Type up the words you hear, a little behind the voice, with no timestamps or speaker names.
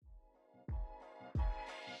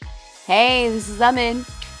Hey, this is Amin.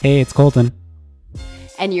 Hey, it's Colton.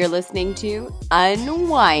 And you're listening to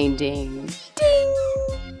Unwinding. Ding!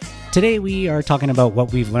 Today we are talking about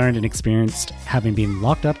what we've learned and experienced having been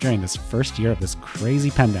locked up during this first year of this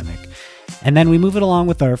crazy pandemic. And then we move it along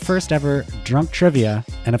with our first ever drunk trivia.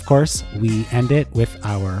 And of course, we end it with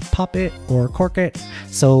our pop it or cork it.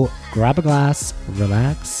 So grab a glass,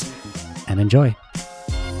 relax, and enjoy.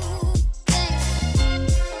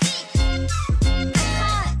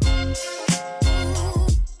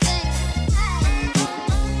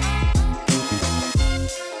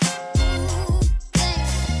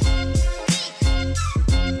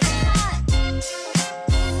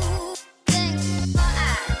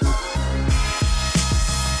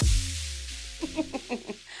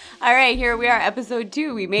 All right, here we are, episode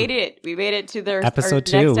 2. We made it. We made it to the Episode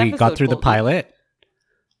 2. We got through the pilot.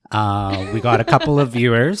 We got a couple of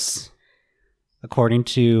viewers, according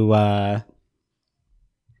to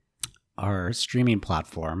our streaming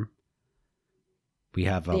platform. We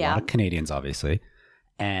have a lot of Canadians, obviously.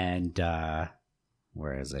 And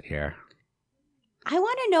where is it here? I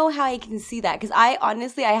want to know how I can see that, because I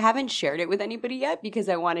haven't shared it with anybody yet, because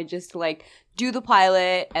I want to just do the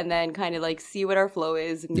pilot and then kind of see what our flow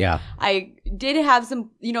is. And yeah. I did have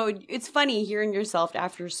some, it's funny hearing yourself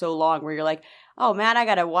after so long where you're like, oh man, I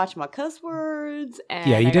got to watch my cuss words. And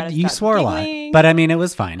yeah, you swore giggling. A lot, but I mean, it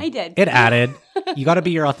was fine. I did. It added. You got to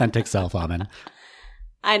be your authentic self, Amin.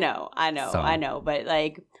 I know. But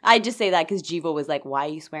I just say that because Jivo was like, why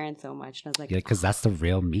are you swearing so much? And I was like, yeah, because that's the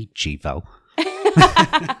real me, Jivo.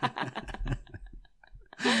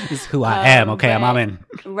 This is who I am, okay? I'm Amin.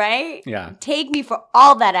 Right? Yeah. Take me for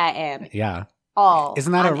all that I am. Yeah. All.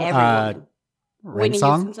 Isn't that a Rent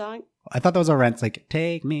song? song? I thought that was a Rent,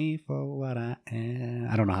 take me for what I am.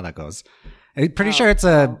 I don't know how that goes. I'm pretty sure it's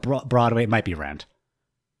a Broadway. It might be Rent.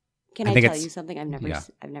 Can I tell you something? I've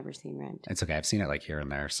never seen Rent. It's okay. I've seen it here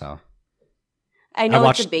and there, so. I know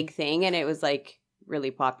it's a big thing, and it was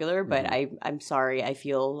really popular, but I'm sorry. I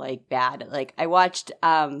feel bad. I watched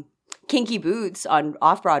Kinky Boots on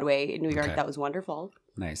Off-Broadway in New York. Okay. That was wonderful.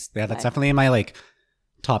 Nice. Yeah, that's definitely in my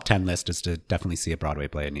top 10 list, is to definitely see a Broadway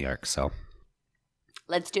play in New York. So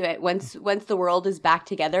let's do it. Once the world is back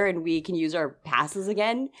together and we can use our passes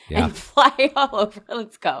again and fly all over,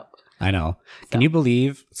 let's go. I know. So. Can you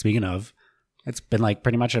believe, speaking of, it's been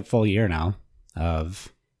pretty much a full year now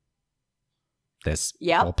of this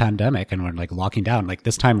whole pandemic, and we're locking down.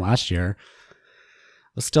 This time last year, I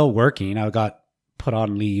was still working. I got put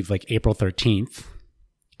on leave April 13th,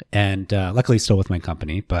 and luckily still with my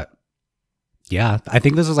company. But yeah, I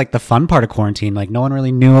think this was the fun part of quarantine. No one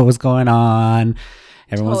really knew what was going on.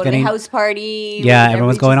 Everyone was getting house party. Yeah, everyone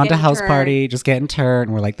was going on to house party, just getting turned.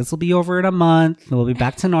 And we're this will be over in a month. We'll be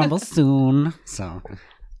back to normal soon. So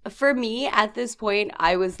for me, at this point,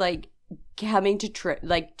 I was coming to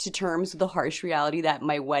terms with the harsh reality that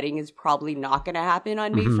my wedding is probably not going to happen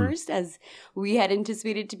on May 1st as we had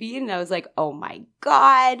anticipated to be. And I was like, oh my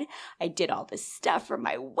God, I did all this stuff for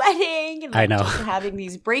my wedding. And I know. Just having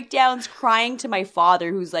these breakdowns, crying to my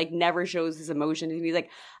father, who's never shows his emotions. And he's like,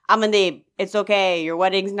 Amandeep, it's okay. Your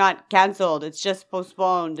wedding's not canceled. It's just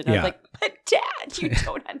postponed. And I was like, but Dad, you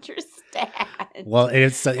don't understand. Well,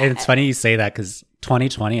 it's funny you say that, because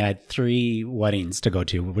 2020, I had 3 weddings to go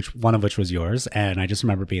to, one of which was yours. And I just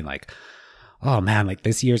remember being oh man,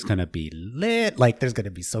 this year's going to be lit. There's going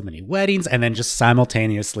to be so many weddings. And then just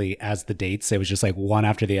simultaneously as the dates, it was just one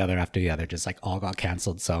after the other, just all got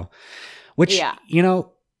canceled. So, which,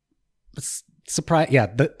 surprise. Yeah.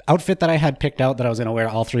 The outfit that I had picked out that I was going to wear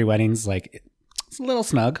all 3 weddings, it's a little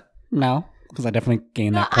snug now, because I definitely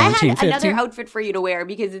gained that quarantine. I had another outfit for you to wear,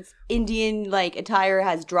 because it's Indian attire,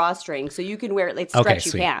 has drawstrings, so you can wear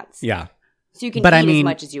stretchy pants. Yeah, so you can eat as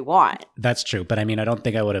much as you want. That's true, but I don't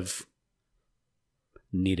think I would have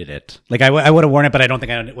needed it. I would have worn it, but I don't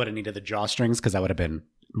think I would have needed the drawstrings, because I would have been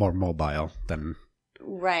more mobile than.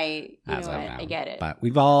 Right. You know what? I get it. But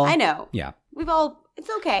we've all. I know. Yeah. We've all. It's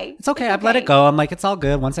okay. It's okay. I've let it go. I'm it's all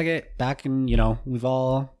good. Once I get back, and we've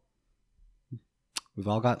all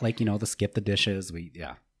got the skip the dishes.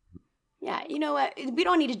 Yeah, you know what? We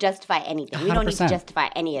don't need to justify anything. 100%. We don't need to justify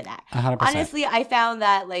any of that. 100%. Honestly, I found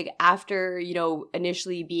that after,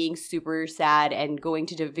 initially being super sad and going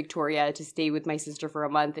to Victoria to stay with my sister for a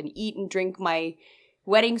month and eat and drink my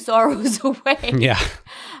wedding sorrows away. Yeah.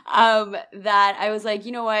 That I was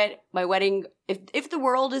you know what? My wedding, if the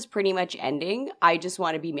world is pretty much ending, I just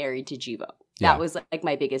want to be married to Jivo. That was like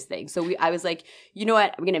my biggest thing. So I was like, you know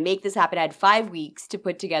what? I'm going to make this happen. I had 5 weeks to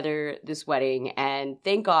put together this wedding, and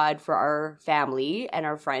thank God for our family and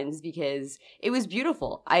our friends because it was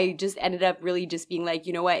beautiful. I just ended up really just being like,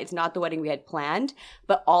 you know what? It's not the wedding we had planned,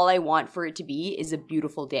 but all I want for it to be is a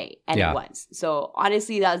beautiful day. And it was. So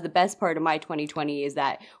honestly, that was the best part of my 2020 is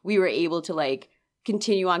that we were able to like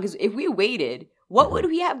continue on because if we waited, what would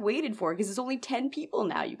we have waited for? Because it's only 10 people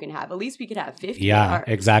now you can have. At least we could have 50. Yeah,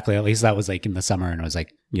 exactly. At least that was like in the summer and it was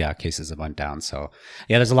like, cases have went down. So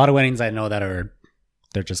yeah, there's a lot of weddings I know that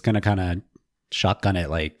they're just going to kind of shotgun it,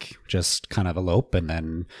 like just kind of elope and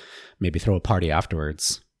then maybe throw a party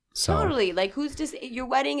afterwards. So. Totally. Like your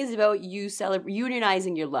wedding is about you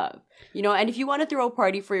unionizing your love, you know, and if you want to throw a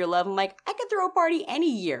party for your love, I'm like, I could throw a party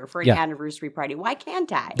any year for an anniversary party. Why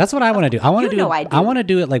can't I? That's what I want to do. I want to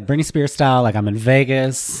do it like Britney Spears style. Like I'm in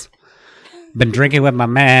Vegas, been drinking with my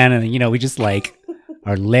man and, you know, we just like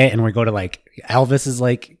are lit and we go to like Elvis is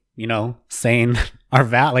like, you know, saying our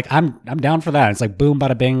vow. Like I'm down for that. It's like boom,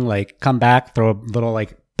 bada bing, like come back, throw a little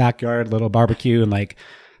like backyard, little barbecue and like,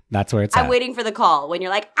 that's where it's at. I'm waiting for the call when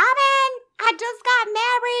you're like, I'm in. I just got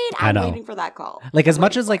married. I'm waiting for that call. Like as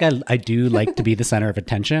much as like I do like to be the center of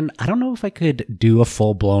attention, I don't know if I could do a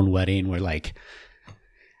full blown wedding where like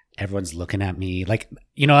everyone's looking at me. Like,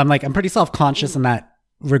 you know, I'm pretty self-conscious in that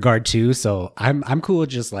regard too. So I'm cool with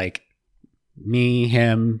just like me,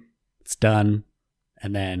 him, it's done,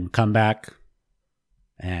 and then come back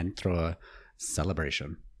and throw a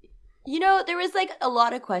celebration. You know, there was like a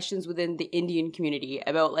lot of questions within the Indian community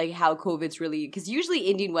about like how COVID's really, because usually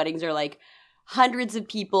Indian weddings are like hundreds of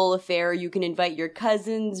people affair. You can invite your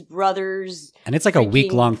cousins, brothers. And it's like a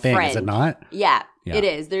week-long thing, is it not? Yeah, it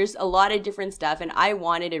is. There's a lot of different stuff. And I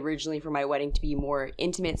wanted originally for my wedding to be more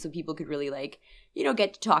intimate so people could really like, you know,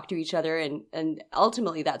 get to talk to each other. And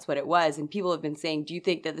ultimately that's what it was. And people have been saying, do you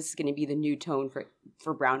think that this is going to be the new tone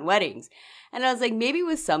for brown weddings? And I was like, maybe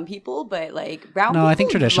with some people, but like brown people, I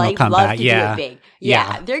think traditional come back. Do it big.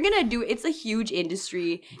 Yeah, they're gonna do. It's a huge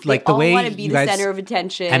industry. Like the way want to be the center of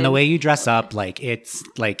attention, and the way you dress up, like it's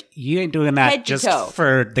like you ain't doing that just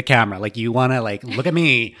for the camera. Like you want to like look at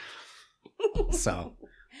me. So,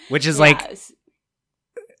 which is like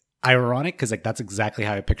ironic because like that's exactly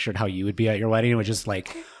how I pictured how you would be at your wedding. It was just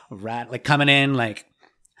like like coming in like.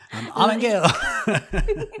 I'm Gil.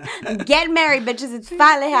 Get married, bitches. It's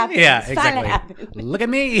finally happening. Yeah, exactly. Look at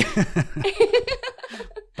me.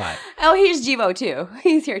 But here's Jivo too.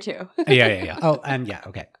 He's here too. Yeah. Oh, and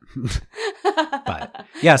okay. But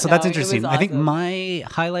yeah, so that's interesting. Awesome. I think my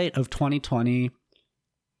highlight of 2020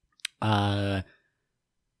 was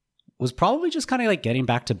probably just kind of like getting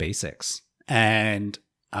back to basics. And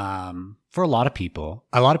for a lot of people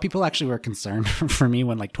actually were concerned for me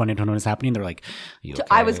when like 2020 was happening. They're like, you okay?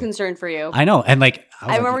 I was concerned for you. I know. And like,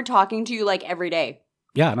 I remember talking to you like every day.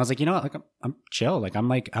 Yeah. And I was like, you know what? Like I'm chill. Like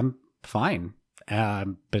I'm fine.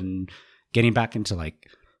 I've been getting back into like,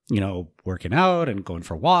 you know, working out and going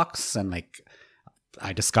for walks. And like,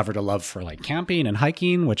 I discovered a love for like camping and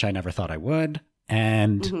hiking, which I never thought I would.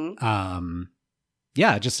 And,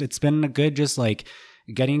 it's been a good, just like,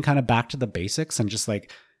 getting kind of back to the basics and just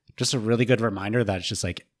a really good reminder that it's just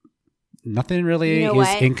like nothing really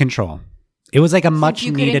is in control. It was like a much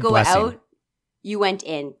needed blessing. Out, you went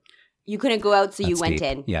in. You couldn't go out, so you went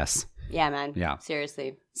in. Yes. Yeah, man. Yeah.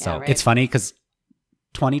 Seriously. So it's funny because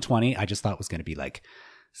 2020, I just thought was going to be like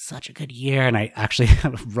such a good year. And I actually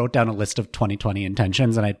wrote down a list of 2020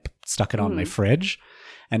 intentions and I stuck it on my fridge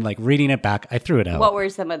and like reading it back, I threw it out. What were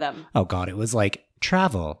some of them? Oh God, it was like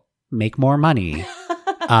travel, make more money,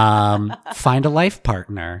 find a life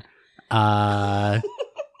partner,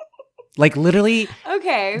 like literally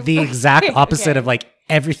the exact opposite of like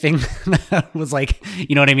everything that was like,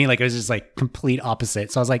 you know what I mean? Like it was just like complete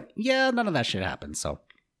opposite. So I was like, yeah, none of that shit happened. So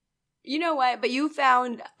you know what? But you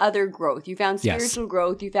found other growth. You found spiritual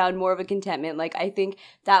growth. You found more of a contentment. Like I think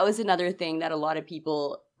that was another thing that a lot of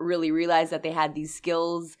people really realized, that they had these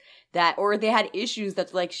skills or they had issues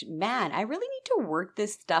that's like, man, I really need to work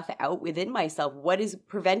this stuff out within myself. What is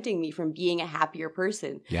preventing me from being a happier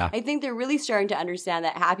person? Yeah. I think they're really starting to understand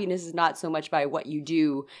that happiness is not so much by what you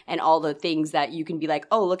do and all the things that you can be like,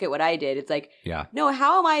 oh, look at what I did. It's like, no,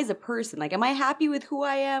 how am I as a person? Like, am I happy with who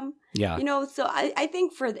I am? Yeah. You know, so I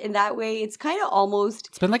think in that way, it's kind of almost.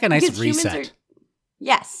 It's been like a nice reset.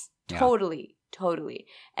 Yes, totally. Totally.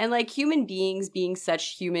 And like human beings being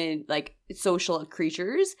such human, like social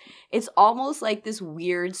creatures, it's almost like this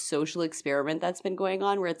weird social experiment that's been going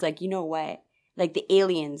on where it's like, you know what? Like the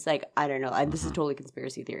aliens, like, I don't know. This is totally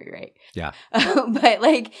conspiracy theory, right? Yeah. But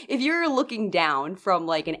like if you're looking down from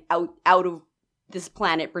like an out of this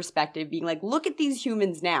planet perspective, being like, look at these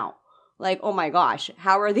humans now. like, oh my gosh,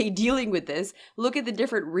 how are they dealing with this? Look at the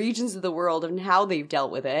different regions of the world and how they've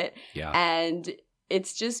dealt with it. Yeah. And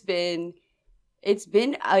it's been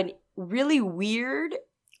a really weird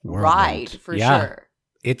ride for sure.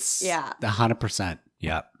 It's 100%.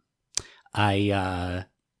 Yeah. A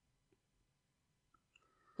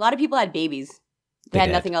lot of people had babies. They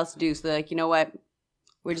had nothing else to do. So they're like, you know what?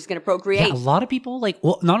 We're just going to procreate. Yeah, a lot of people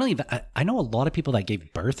not only that, I know a lot of people that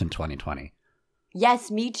gave birth in 2020.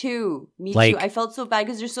 Yes, me too. Me too. I felt so bad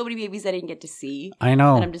because there's so many babies I didn't get to see. I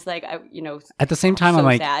know. And I'm just like, at the same time, I'm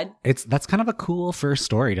like, sad. That's kind of a cool first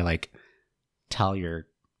story to like tell your,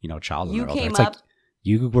 child. You came it's up. Like,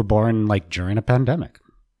 you were born like during a pandemic.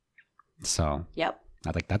 So. Yep.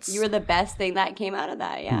 I think that's. You were the best thing that came out of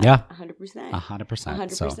that. Yeah. Yeah. 100%. 100%.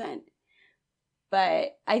 100%. So.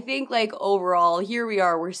 But I think like overall, here we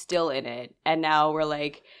are, we're still in it. And now we're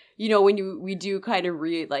like, when we do kind of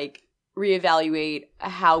reevaluate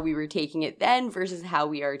how we were taking it then versus how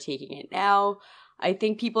we are taking it now. I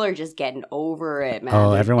think people are just getting over it, man.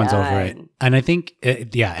 Oh, everyone's over it. And I think,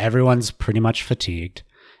 everyone's pretty much fatigued.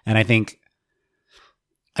 And I think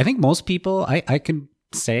most people, I can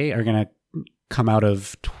say, are going to come out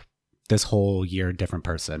of this whole year a different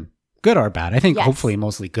person. Good or bad. I think hopefully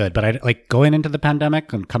mostly good. But I like going into the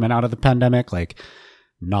pandemic and coming out of the pandemic, like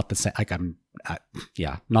not the same. Like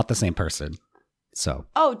not the same person. So.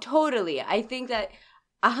 Oh, totally. I think that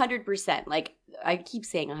 100%. Like I keep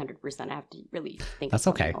saying 100%. I have to really think. That's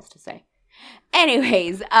of something okay. else to say.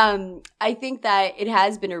 Anyways, I think that it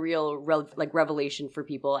has been a real revelation for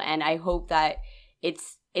people, and I hope that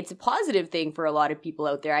it's a positive thing for a lot of people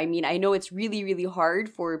out there. I mean, I know it's really, really hard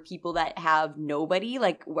for people that have nobody.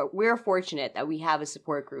 Like, we're fortunate that we have a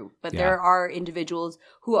support group, but there are individuals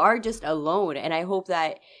who are just alone. And I hope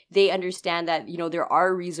that they understand that, there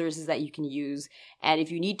are resources that you can use. And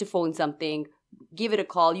if you need to phone something, give it a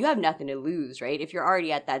call. You have nothing to lose, right? If you're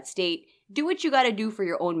already at that state, do what you got to do for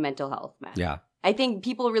your own mental health, man. Yeah. I think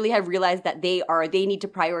people really have realized that they need to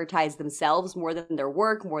prioritize themselves more than their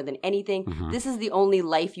work, more than anything. Mm-hmm. This is the only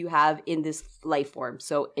life you have in this life form,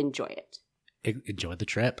 so enjoy it. Enjoy the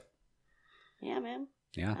trip. Yeah, man.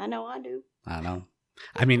 Yeah. I know I do. I know.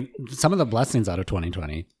 I mean, some of the blessings out of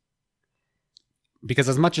 2020, because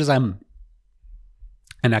as much as I'm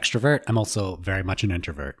an extrovert, I'm also very much an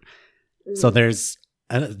introvert. Mm. So there's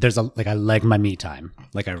I like my me time.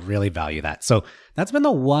 Like I really value that. So that's been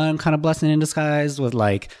the one kind of blessing in disguise with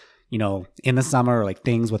like, in the summer, like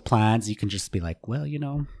things with plans, you can just be like, well,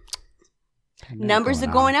 numbers are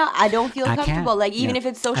going out. I don't feel comfortable. Like even if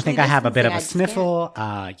it's socially I think I have a bit of a sniffle.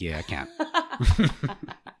 I can't.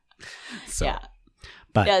 So, yeah.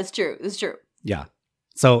 But yeah, it's true. It's true. Yeah.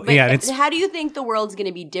 So but how do you think the world's going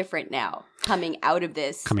to be different now coming out of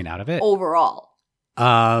this? Coming out of it overall.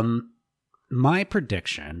 My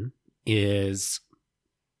prediction is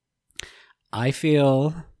I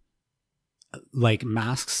feel like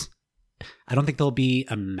masks, I don't think they'll be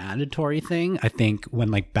a mandatory thing. I think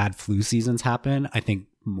when like bad flu seasons happen, I think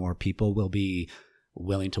more people will be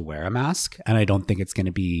willing to wear a mask. And I don't think it's going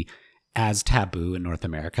to be as taboo in North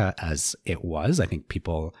America as it was. I think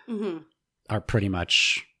people are pretty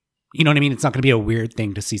much, you know what I mean? It's not going to be a weird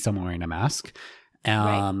thing to see someone wearing a mask.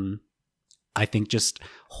 Right. I think just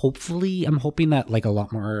hopefully I'm hoping that like a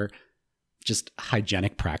lot more just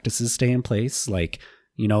hygienic practices stay in place. Like,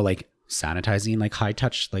 like sanitizing like high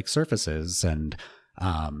touch like surfaces. And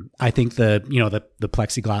I think the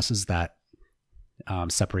plexiglasses that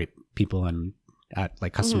separate people and at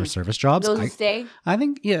like customer service jobs. Those stay? I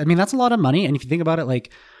think, I mean, that's a lot of money. And if you think about it,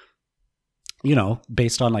 like,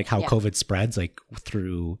 based on like how COVID spreads, like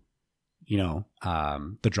through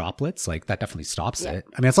the droplets, like that definitely stops it.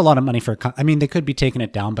 I mean, that's a lot of money they could be taking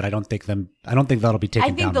it down, but I don't think that'll be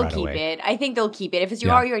taken down right away. I think they'll keep it. If it's you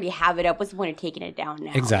already have it up, what's the point of taking it down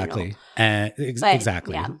now? Exactly.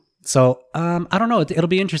 Exactly. Yeah. So, I don't know. It'll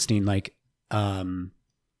be interesting. Like, I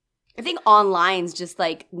think online's just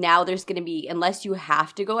like now there's going to be, unless you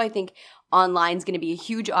have to go, I think online's going to be a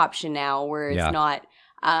huge option now where it's not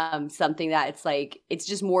something that it's like it's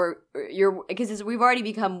just more because we've already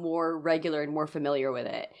become more regular and more familiar with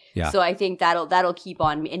it. So I think that'll keep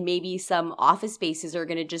on, and maybe some office spaces are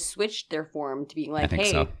going to just switch their form to being like,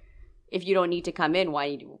 hey, if you don't need to come in,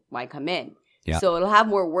 why come in? So it'll have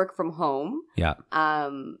more work from home.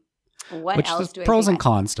 What else do I pros and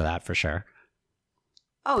cons to that for sure.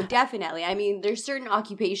 Oh, definitely. I mean, there's certain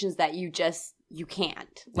occupations that you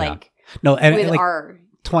can't like. No, and with like, our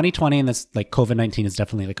 2020 and this like COVID-19 is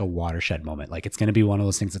definitely like a watershed moment. Like it's going to be one of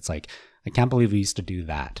those things that's like, I can't believe we used to do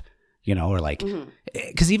that, or like,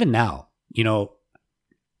 because even now,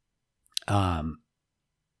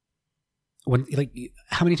 when like,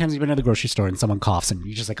 how many times have you been to the grocery store and someone coughs and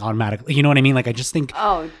you just like automatically, you know what I mean? Like, I just think,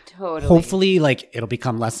 oh, totally. Hopefully, like, it'll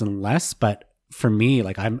become less and less. But for me,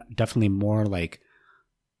 like, I'm definitely more like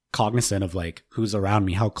cognizant of like who's around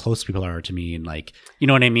me, how close people are to me, and like, you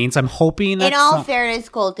know what I mean? So I'm hoping that. In all fairness,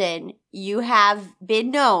 Colton, you have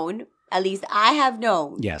been known. At least I have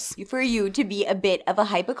known, yes, for you to be a bit of a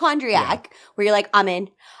hypochondriac, where you're like, Amin,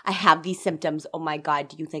 I have these symptoms. Oh my God,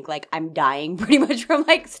 do you think like I'm dying pretty much from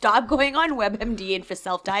like stop going on WebMD and for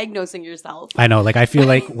self-diagnosing yourself? I know, like I feel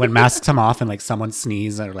like when masks come off and like someone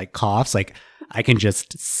sneezes or like coughs, like I can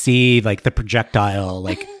just see like the projectile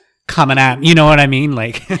like coming at me, you know what I mean?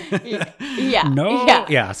 Like, yeah, no,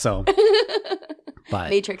 yeah, so, but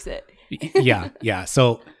Matrix it. yeah,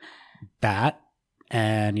 so that.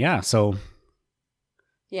 And so.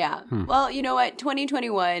 Yeah. Well, you know what?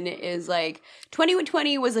 2021 is like,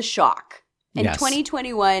 2020 was a shock. And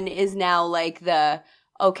 2021 is now like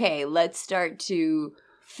okay, let's start to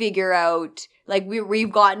figure out, like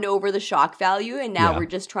we've gotten over the shock value and now we're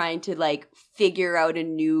just trying to like figure out a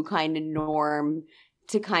new kind of norm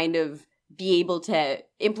to kind of be able to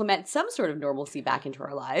implement some sort of normalcy back into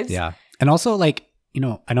our lives. Yeah. And also like, you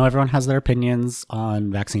know, I know everyone has their opinions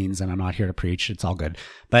on vaccines and I'm not here to preach. It's all good.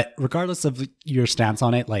 But regardless of your stance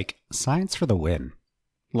on it, like science for the win.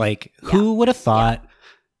 Like who would have thought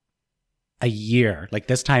a year, like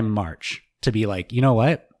this time March, to be like, you know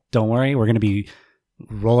what? Don't worry. We're going to be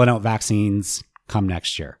rolling out vaccines come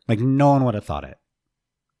next year. Like no one would have thought it.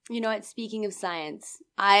 You know what? Speaking of science,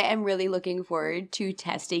 I am really looking forward to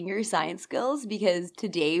testing your science skills because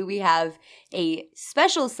today we have a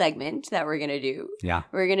special segment that we're going to do. Yeah.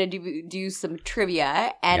 We're going to do some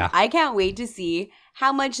trivia, and I can't wait to see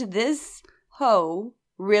how much this hoe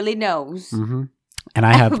really knows. Mm-hmm. And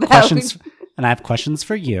I have questions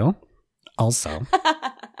for you also.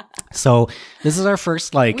 So this is our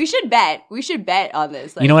first like. We should bet on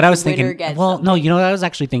this. Like, you know what I was thinking? Well, no, you know what I was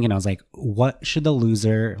actually thinking? I was like, what should the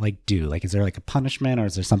loser like do? Like, is there like a punishment or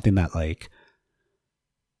is there something that like?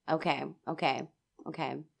 Okay.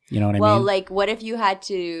 You know what I mean? Well, like, what if you had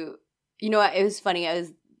to? You know what? It was funny. I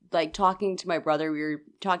was like talking to my brother. We were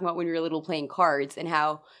talking about when we were little playing cards and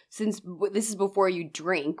how since this is before you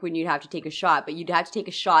drink when you'd have to take a shot, but you'd have to take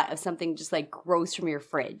a shot of something just like gross from your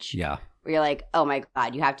fridge. Yeah. Where you're like, oh my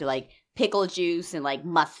God, you have to like pickle juice and like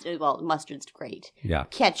mustard. Well, mustard's great. Yeah.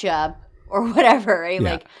 Ketchup or whatever, right?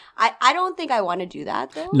 Yeah. Like, I don't think I want to do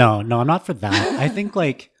that though. No, I'm not for that. I think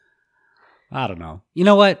like, I don't know. You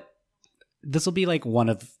know what? This will be like one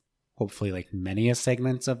of hopefully like many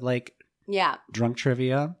segments of like drunk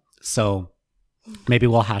trivia. So maybe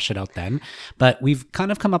we'll hash it out then. But we've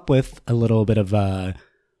kind of come up with a little bit of a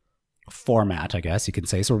format, I guess you can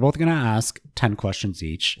say. So we're both going to ask 10 questions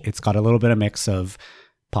each. It's got a little bit of mix of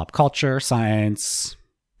pop culture, science,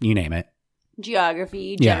 you name it.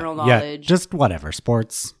 Geography, general knowledge. Yeah, just whatever.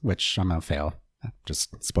 Sports, which I'm going to fail.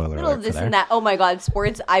 Just spoiler alert this for there. And that. Oh my God,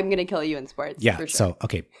 sports. I'm going to kill you in sports. Yeah, for sure. So,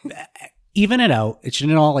 okay. Even it out. It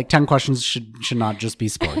shouldn't all like 10 questions should not just be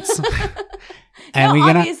sports. And no,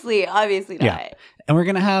 obviously not. Yeah. And we're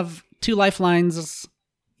going to have 2 lifelines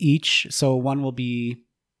each. So one will be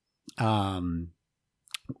one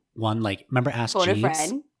like, remember Ask Phone Jeeves? A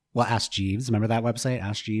friend. Well, Ask Jeeves. Remember that website,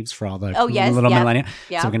 Ask Jeeves, for all the little millennials?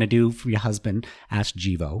 Yeah. So we're going to do for your husband, Ask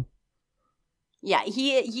Jeevo. Yeah,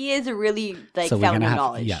 he is a really like fountain of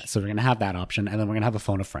knowledge. Yeah, so we're going to have that option. And then we're going to have a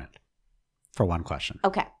phone a friend for one question.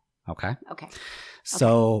 Okay.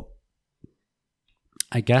 So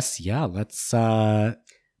I guess, let's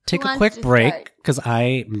take a quick break because I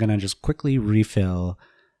am going to just quickly refill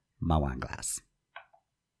my wine glass.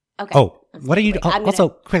 Okay. Oh, what are you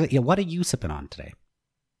quickly? What are you sipping on today?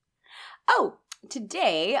 Oh,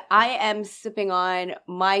 today I am sipping on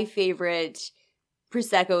my favorite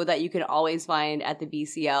Prosecco that you can always find at the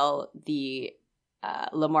BCL, the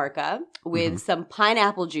La Marca, with some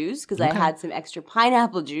pineapple juice because I had some extra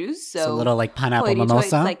pineapple juce. So a little like pineapple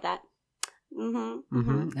mimosa, like that.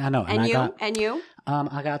 Mm-hmm. I know. And you?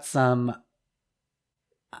 I got some.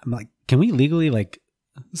 I'm like, can we legally like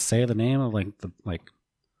say the name of like the like?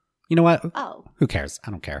 You know what? Oh, who cares?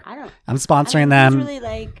 I don't care. I don't. I'm sponsoring them. Really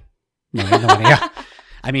like. No idea. Yeah.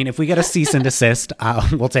 I mean, if we get a cease and desist,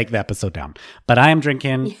 we'll take the episode down. But I am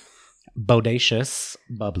drinking Bodacious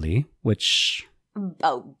Bubbly, which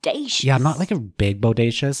Bodacious. Yeah, I'm not like a big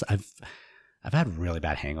Bodacious. I've had really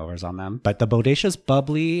bad hangovers on them, but the Bodacious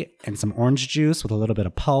Bubbly and some orange juice with a little bit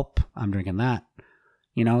of pulp. I'm drinking that.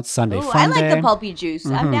 You know, it's Sunday fun I like day. the pulpy juice.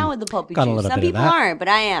 Mm-hmm. I'm down with the pulpy juice. Some people aren't, but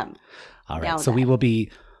I am. All right, so we will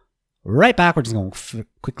be right back. We're just going to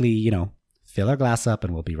quickly, fill our glass up,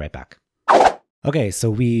 and we'll be right back. Okay, so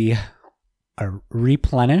we are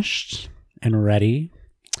replenished and ready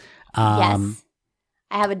Yes.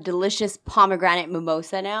 I have a delicious pomegranate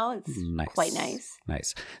mimosa now. It's quite nice.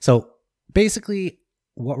 Nice. So basically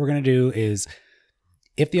what we're going to do is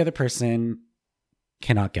if the other person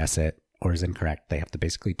cannot guess it or is incorrect, they have to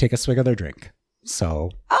basically take a swig of their drink. So.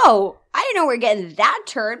 Oh, I didn't know we were getting that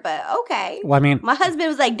turn, but okay. Well, I mean. My husband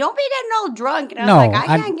was like, don't be getting all drunk. And I was like,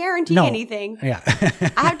 I can't guarantee anything. Yeah.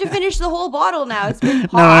 I have to finish the whole bottle now. It's been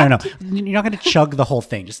popped. No. You're not going to chug the whole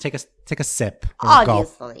thing. Just take a sip.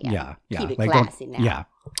 Obviously. Yeah. Keep it classy now. Yeah.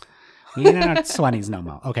 You're not 20s no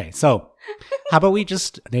more. Okay, so how about we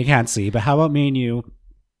they can't see, but how about me and you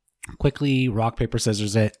quickly rock, paper,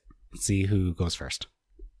 scissors it, see who goes first.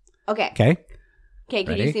 Okay. Okay,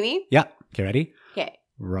 can you see me? Yeah. Okay, ready? Okay.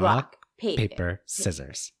 Rock, paper,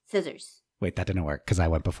 scissors. Scissors. Wait, that didn't work because I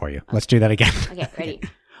went before you. Let's do that again. Okay, ready?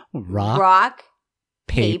 Rock,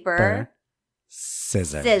 paper,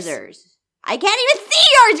 scissors. Scissors. I can't even see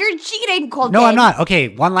yours. You're cheating, Colton. No, I'm not. Okay,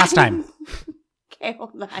 one last time. Okay,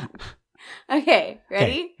 hold on. Okay,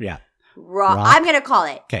 ready? Okay, yeah. Rock. I'm going to call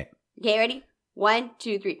it. Okay. Okay, ready? 1,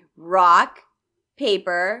 2, 3. Rock,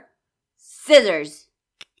 paper, scissors.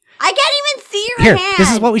 I can't even see your hand.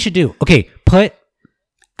 This is what we should do. Okay,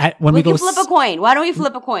 we can flip a coin. Why don't we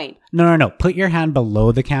flip a coin? No. Put your hand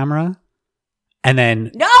below the camera, and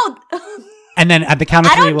then no. And then at the count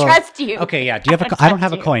of 3, I don't trust you. Okay, yeah. Do you have I don't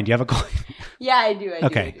have a coin. Do you have a coin? Yeah, I do.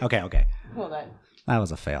 Okay. Hold on. That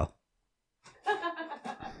was a fail.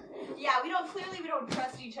 Yeah, we don't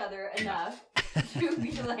trust each other enough to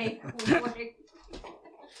be like.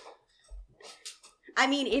 I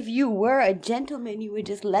mean, if you were a gentleman, you would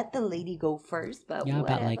just let the lady go first. But yeah,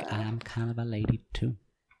 whatever. but like I'm kind of a lady too.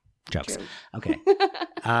 Jokes. True. Okay.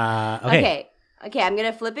 Okay. I'm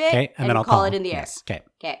gonna flip it and then I'll call it in the air. Yes.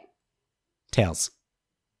 Okay. Tails.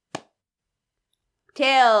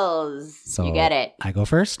 So you get it. I go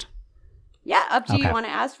first? Yeah, up to you. You want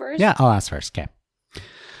to ask first? Yeah, I'll ask first. Okay.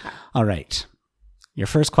 All right. Your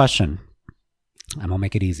first question. I'm gonna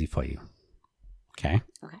make it easy for you. Okay.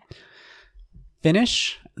 Okay.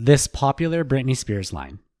 Finish this popular Britney Spears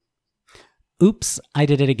line. Oops, I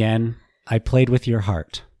did it again. I played with your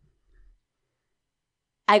heart.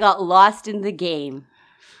 I got lost in the game.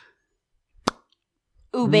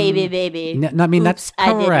 Ooh, baby. I mean, oops, that's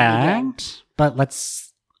correct. But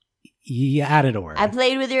you added a word. I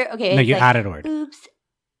played with your... Okay. No, you added a word. Oops.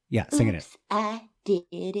 Yeah, sing it. I did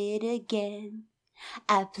it again.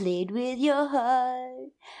 I played with your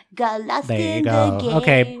heart. Got lost in the game.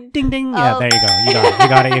 Okay. Ding, ding. Yeah, there you go. You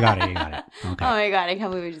got it. Okay. Oh my God. I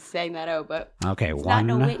can't believe we just sang that out. But okay, it's not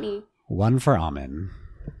no Whitney. One for Amin.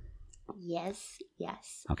 Yes.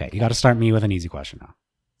 Okay, you got to start me with an easy question now.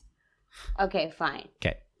 Okay, fine.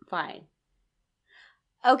 Okay. Fine.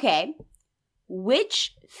 Okay.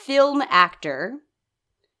 Which film actor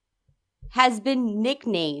has been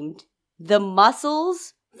nicknamed the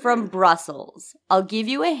Muscles from Brussels? I'll give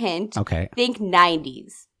you a hint. Okay. Think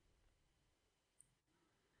 90s.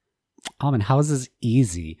 Amin, how is this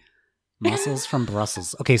easy? Muscles from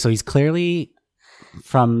Brussels. Okay, so he's clearly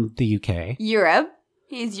from the UK. Europe.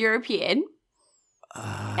 He's European.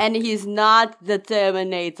 And he's not the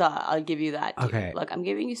Terminator. I'll give you that. Okay. Look, I'm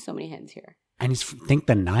giving you so many hints here. And think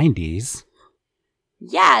the 90s.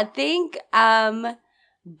 Yeah, think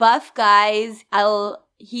buff guys.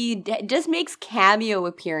 He just makes cameo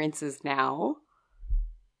appearances now.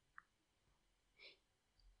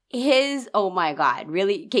 Oh my God,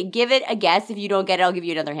 really? Okay, give it a guess. If you don't get it, I'll give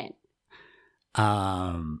you another hint.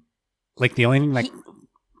 Like the only thing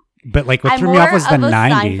but like what threw me off was the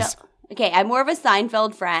 90s. Okay, I'm more of a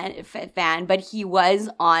Seinfeld fan, but he was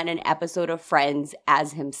on an episode of Friends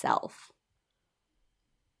as himself.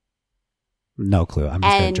 No clue. I'm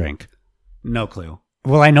just going to drink. No clue.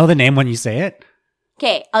 Will I know the name when you say it?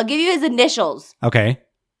 Okay, I'll give you his initials. Okay.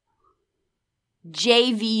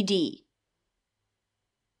 JVD.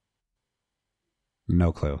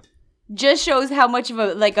 No clue. Just shows how much of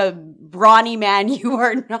a brawny man you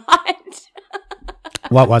are not.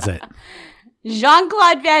 What was it?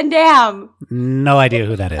 Jean-Claude Van Damme. No idea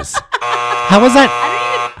who that is. How was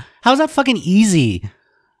that? How is that fucking easy?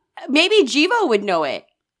 Maybe Jivo would know it.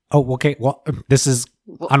 Oh, okay. Well, this is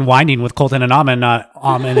Unwinding with Colton and Amin, not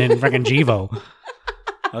Amin and freaking Jivo.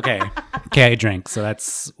 Okay, I drink. So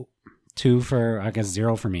that's 2 for, I guess,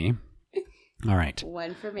 0 for me. All right.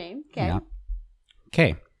 1 for me. Okay. Yeah.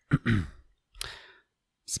 Okay.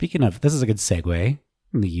 Speaking of, this is a good segue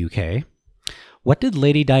in the UK. What did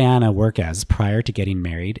Lady Diana work as prior to getting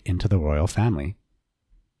married into the royal family?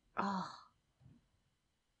 Oh.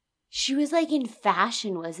 She was like in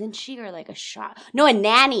fashion, wasn't she? Or like a shop? No, a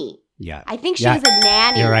nanny. Yeah. I think she was a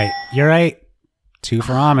nanny. You're right. 2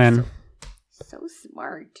 for Amin. So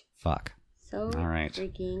smart. Fuck. So all right.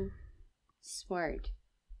 freaking smart.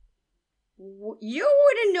 You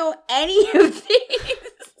wouldn't know any of these.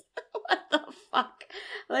 What the fuck?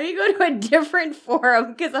 Let me go to a different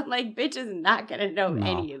forum because I'm like, bitch is not going to know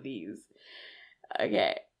any of these.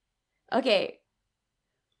 Okay.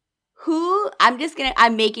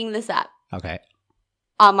 I'm making this up. Okay.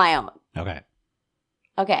 On my own.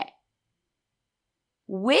 Okay.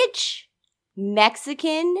 Which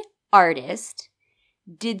Mexican artist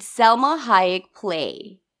did Selma Hayek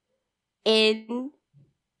play in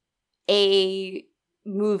a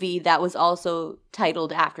movie that was also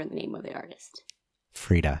titled after the name of the artist?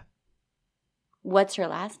 Frida. What's her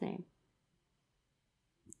last name?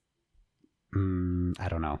 I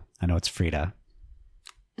don't know. I know it's Frida.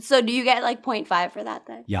 So do you get like 0.5 for that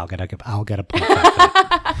then? Yeah, I'll get a 0.5 for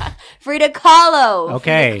that. Frida Kahlo.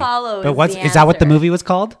 Okay. Frida Kahlo but is that what the movie was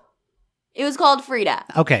called? It was called Frida.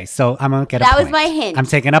 Okay, so I'm going to get a point. That was my hint. I'm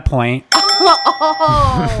taking a point.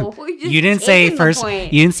 You didn't say first.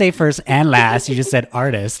 You didn't say first and last. You just said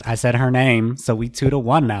artist. I said her name. So we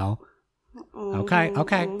 2-1 now. Okay.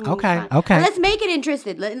 Let's make it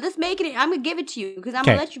interesting. Let's make it. I'm gonna give it to you because I'm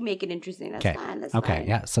gonna let you make it interesting. That's fine. That's fine.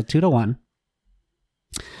 Yeah. So 2-1.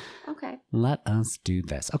 Okay. Let us do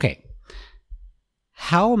this. Okay.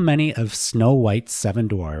 How many of Snow White's 7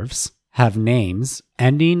 dwarves have names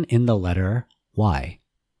ending in the letter Y?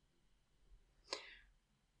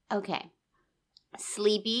 Okay.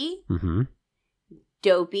 Sleepy. Mm-hmm.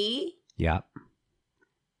 Dopey. Yep.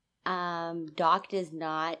 Doc does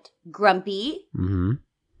not. Grumpy. Mm-hmm.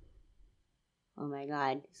 Oh my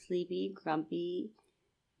God. Sleepy, grumpy,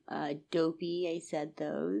 dopey. I said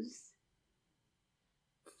those.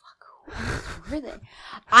 Fuck, who else were they?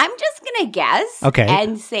 I'm just gonna guess. Okay.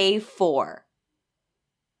 And say 4.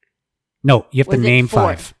 No, you have to name 4?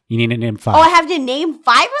 5. You need to name 5. Oh, I have to name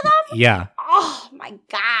 5 of them? Yeah. Oh my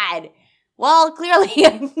God. Well, clearly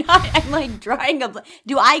I'm like drawing a...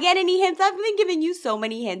 Do I get any hints? I've been giving you so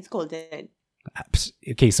many hints, Colton.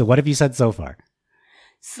 Okay, so what have you said so far?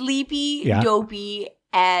 Sleepy, dopey,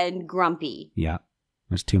 and grumpy. Yeah.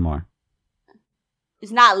 There's 2 more.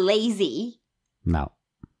 It's not lazy. No.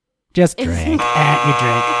 Just drink. You drink.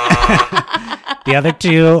 The other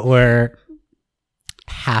 2 were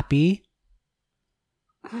happy.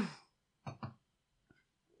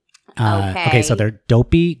 Okay, so they're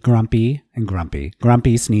dopey, grumpy, and grumpy.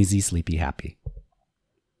 Grumpy, sneezy, sleepy, happy.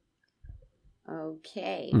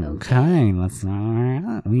 Okay. Let's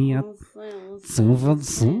we up.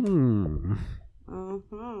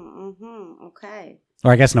 Okay.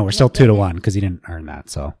 Or I guess no, we're still 2-1 because he didn't earn that.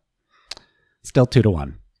 So still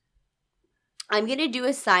 2-1. I'm gonna do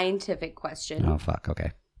a scientific question. Oh fuck.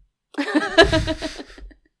 Okay.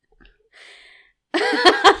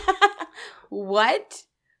 What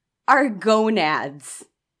are gonads?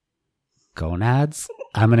 Gonads?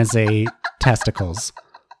 I'm going to say testicles.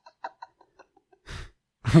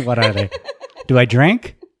 What are they? Do I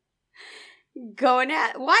drink?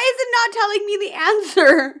 Gonad. Why is it not telling me the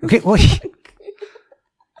answer? Okay, well,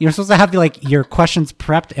 you're supposed to have your questions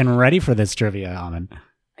prepped and ready for this trivia, Amin.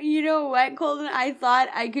 You know what, Colton? I thought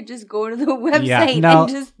I could just go to the website and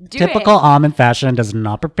just do typical Amin fashion does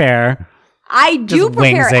not prepare. I do just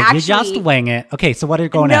prepare, wings it. actually. You just wing it. Okay, so what are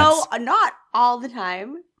gonads? No, not all the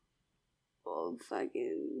time. Oh,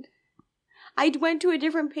 fucking... I went to a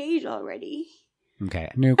different page already. Okay,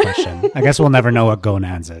 new question. I guess we'll never know what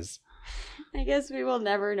gonads is. I guess we will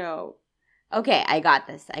never know. Okay, I got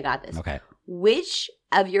this. Okay. Which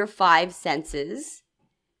of your 5 senses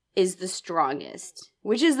is the strongest?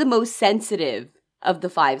 Which is the most sensitive of the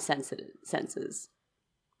 5 senses?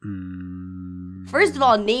 First of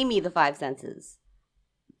all, name me the 5 senses.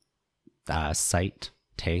 Sight,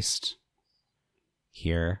 taste,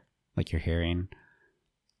 hear, like you're hearing,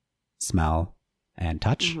 smell, and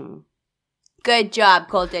touch. Mm-hmm. Good job,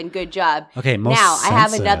 Colton. Good job. Okay, now sensitive. I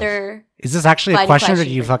have another. Is this actually a question, or did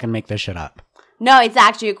you fucking make this shit up? No, it's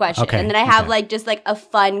actually a question. Okay, and then I have just a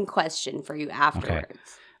fun question for you afterwards.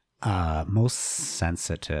 Okay. Most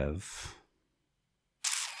sensitive.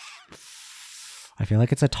 I feel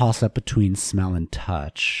like it's a toss-up between smell and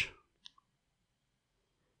touch.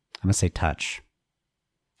 I'm going to say touch.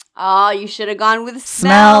 Oh, you should have gone with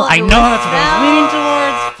smell. I know, that's what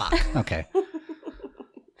I was leaning towards. Fuck. Okay.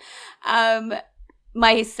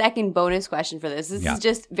 My second bonus question for this. This is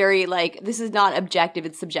just very this is not objective,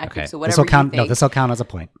 it's subjective. Okay. So whatever this will count. You think, no, this will count as a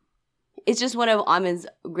point. It's just one of Amin's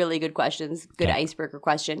really good questions. Good icebreaker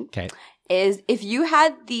question. Okay. Is if you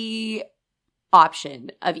had the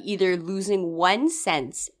option of either losing 1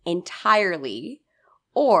 sense entirely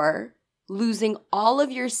or losing all of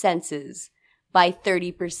your senses by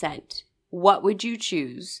 30%, what would you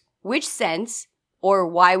choose which sense or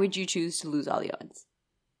why would you choose to lose all the odds?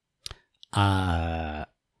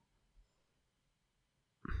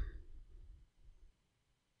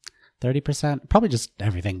 30%. Probably just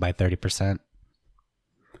everything by 30%.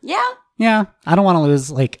 Yeah. Yeah. I don't want to lose.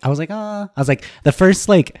 Like, I was like, the first,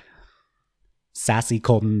 like, sassy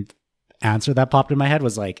Colton answer that popped in my head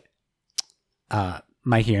was like,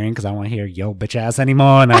 my hearing, because I don't want to hear yo bitch ass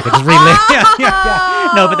anymore, and I could just relive.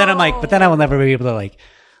 Yeah. No, but then I'm like, I will never be able to like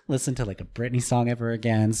listen to like a Britney song ever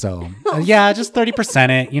again. So yeah, just 30%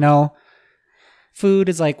 it. You know, food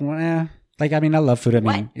is like, like I mean, I love food. I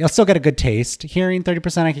mean, you'll still get a good taste. Hearing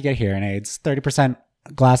 30%, I could get hearing aids. 30%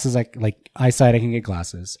 glasses, like eyesight, I can get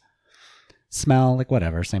glasses. Smell, like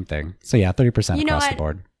whatever, same thing. So yeah, 30% across the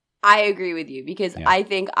board. I agree with you because I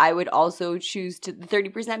think I would also choose to the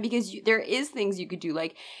 30% because there is things you could do.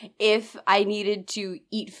 Like if I needed to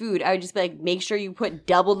eat food, I would just be like, make sure you put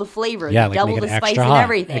double the flavor, like double the spice and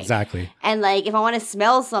everything. Exactly. And like if I want to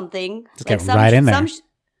smell something, just like get right in there.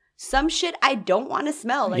 Some shit I don't want to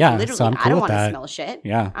smell. Like literally, so I don't want to smell shit.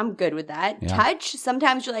 Yeah. I'm good with that. Yeah. Touch,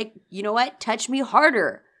 sometimes you're like, you know what? Touch me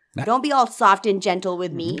harder. Don't be all soft and gentle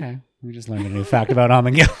with me. Okay. We just learned a new fact about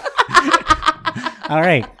Almond Gill. All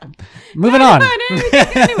right. Moving on.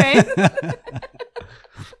 Anyway.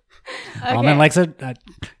 Almond likes a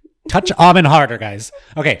touch almond harder, guys.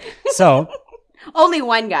 Okay. So. Only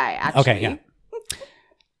one guy, actually. Okay, yeah.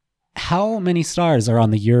 How many stars are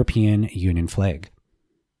on the European Union flag?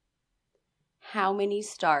 How many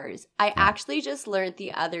stars? I actually just learned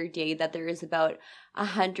the other day that there is about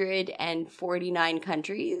 149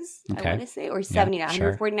 countries, I want to say, or 79,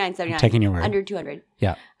 149, 79. I'm taking your word. Under 200.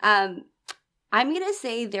 Yeah. I'm going to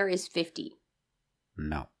say there is 50.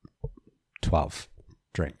 No. 12.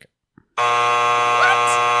 Drink.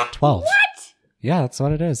 What? 12. What? Yeah, that's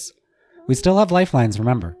what it is. We still have lifelines,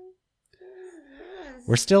 remember.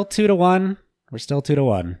 We're still 2-1. We're still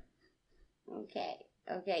 2-1.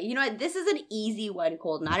 Okay. You know what? This is an easy one,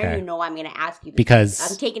 Colton. I don't even know why I'm going to ask you this.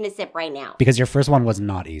 Because I'm taking a sip right now. Because your first one was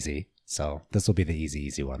not easy. So this will be the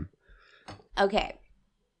easy one. Okay.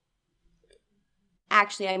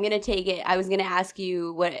 Actually, I'm going to take it. I was going to ask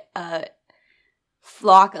you what a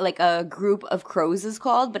flock, like a group of crows is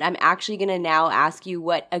called, but I'm actually going to now ask you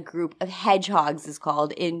what a group of hedgehogs is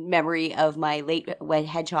called in memory of my late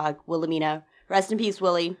hedgehog, Wilhelmina. Rest in peace,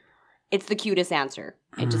 Willie. It's the cutest answer.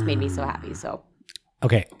 It just made me so happy, so.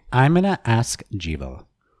 Okay, I'm going to ask Jivo.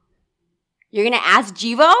 You're going to ask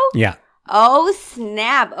Jivo? Yeah. Oh,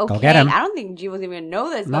 snap. Okay. Go get him. I don't think Jivo's even going to know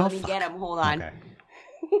this, but let me get him. Hold on. Okay.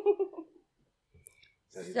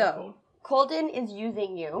 So, Colton is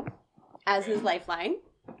using you as his lifeline.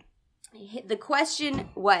 The question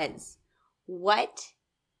was, what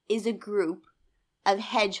is a group of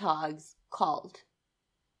hedgehogs called?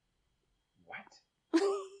 What?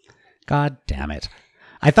 God damn it.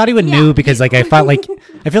 I thought he would know because like I feel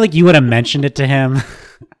like you would have mentioned it to him.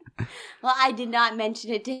 Well, I did not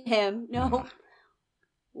mention it to him. No.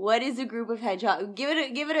 What is a group of hedgehogs? Give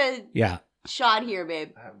it a shot here,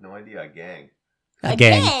 babe. I have no idea. A gang. A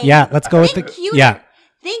gang. Yeah, let's go with the cute. Yeah.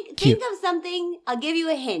 Think of something. I'll give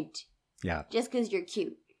you a hint. Yeah. Just because you're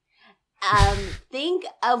cute. Think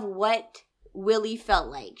of what Willie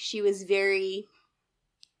felt like. She was very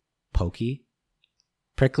pokey,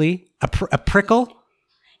 prickly, a prickle.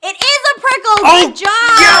 It is a prickle. Oh, good job.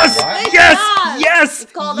 Yes.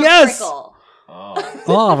 It's called a prickle.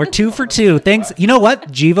 Oh, we're 2 for 2. Thanks. You know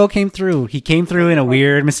what? Jivo came through. He came through in a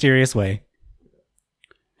weird, mysterious way.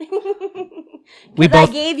 I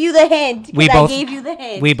gave you the hint.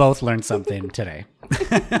 We both learned something today.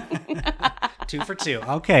 2 for 2.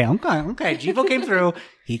 Okay. Jivo came through.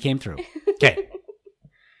 He came through. Okay.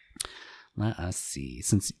 Let us see.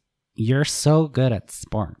 Since you're so good at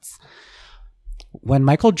sports. When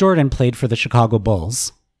Michael Jordan played for the Chicago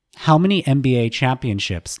Bulls, how many NBA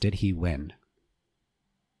championships did he win?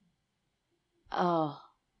 Oh.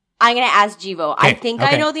 I'm going to ask Jivo. I think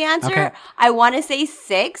I know the answer. Okay. I want to say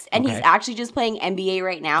 6, and he's actually just playing NBA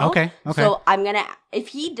right now. Okay. So I'm going to, if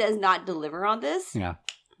he does not deliver on this,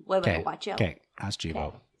 watch out. Okay, ask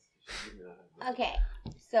Jivo. Okay.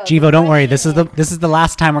 So Jivo, don't worry. This is the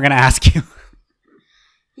last time we're going to ask you.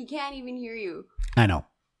 He can't even hear you. I know.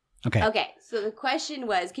 Okay, so the question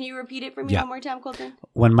was, can you repeat it for me one more time, Colton?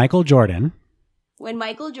 When Michael Jordan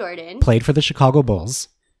played for the Chicago Bulls,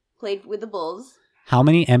 played with the Bulls, how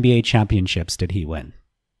many NBA championships did he win?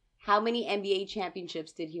 How many NBA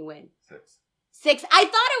championships did he win? 6. 6. I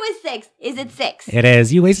thought it was 6. Is it 6? It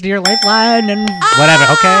is. You wasted your lifeline and whatever.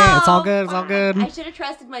 Okay, it's all good. It's all good. I should have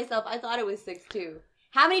trusted myself. I thought it was 6 too.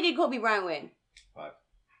 How many did Kobe Bryant win? 5.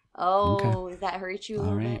 Oh, does that hurt you a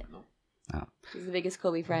little bit? Oh. He's the biggest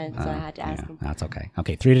Kobe friend, so I had to ask him. That's okay.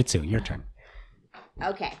 Okay, 3-2. Your turn.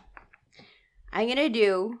 Okay. I'm going to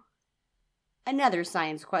do another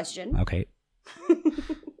science question. Okay.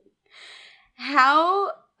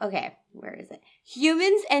 Okay, where is it?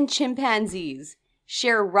 Humans and chimpanzees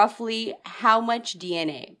share roughly how much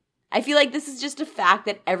DNA? I feel like this is just a fact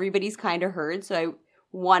that everybody's kind of heard, so I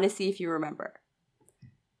want to see if you remember.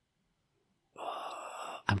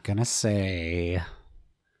 I'm going to say...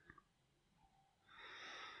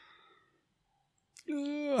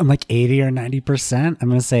 I'm like 80 or 90%. I'm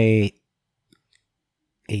going to say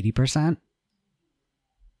 80%.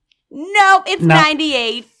 No, it's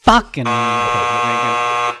 98. Fucking.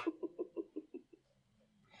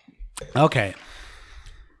 Okay.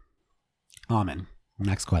 Amen.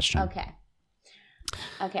 Next question. Okay.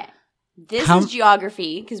 This is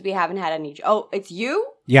geography because we haven't had any. Oh, it's you?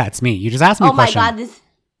 Yeah, it's me. You just asked me a question. Oh my God,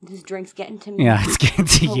 this drink's getting to me. Yeah, it's getting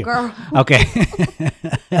to you. Girl. Okay.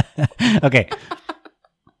 Okay.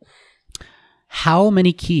 How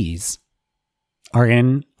many keys are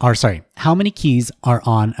on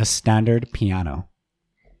a standard piano?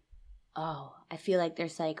 Oh, I feel like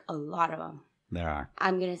there's like a lot of them. There are.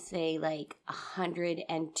 I'm going to say like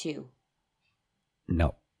 102.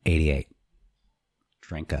 No, 88.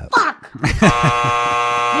 Drink up. Fuck!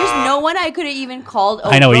 There's no one I could have even called.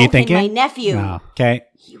 I know what you're thinking. My nephew. No. Okay.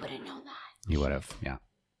 He would have known that. You would have, yeah.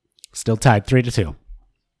 Still tied 3-2.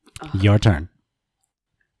 Your turn.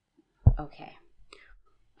 Okay.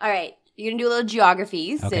 All right. You're going to do a little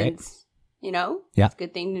geography since, yeah. It's a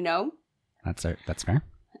good thing to know. That's fair.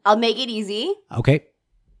 I'll make it easy. Okay.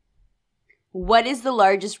 What is the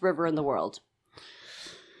largest river in the world?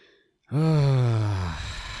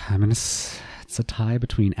 It's a tie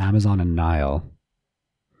between Amazon and Nile.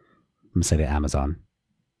 I'm going to say the Amazon.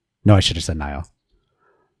 No, I should have said Nile.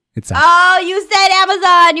 You said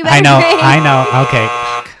Amazon. You better I know. Okay.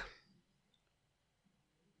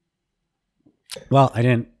 Well, I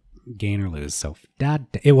didn't gain or lose, so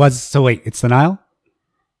wait, it's the Nile?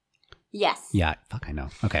 Yes. Yeah, fuck, I know.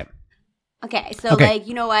 Okay. Okay, so like,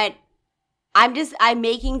 you know what? I'm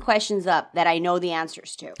making questions up that I know the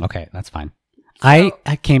answers to. Okay, that's fine. So, I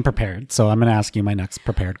came prepared, so I'm going to ask you my next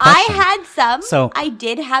prepared question. I had some. So I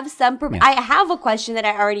did have some. I have a question that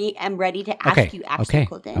I already am ready to ask you, actually,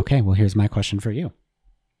 Colton. Okay, well, here's my question for you.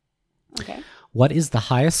 Okay. What is the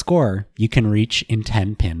highest score you can reach in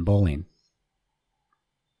 10-pin bowling?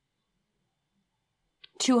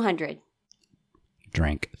 200.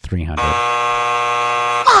 Drink 300.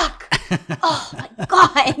 Fuck! Oh my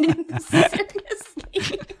God.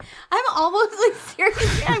 Seriously. I'm almost like,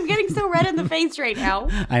 seriously, I'm getting so red in the face right now.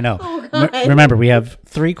 I know. Oh, remember, we have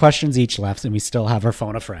 3 questions each left, and we still have our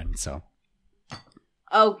phone a friend, so.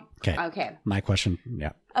 Oh, okay. My question,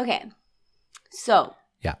 yeah. Okay. So.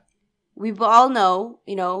 Yeah. We all know,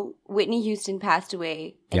 Whitney Houston passed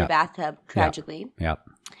away in a bathtub, tragically. Yeah.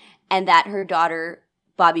 And that her daughter,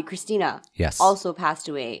 Bobbi Kristina, yes, also passed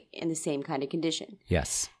away in the same kind of condition.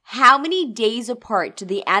 Yes. How many days apart to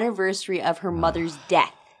the anniversary of her mother's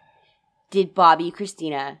death did Bobbi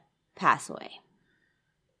Kristina pass away?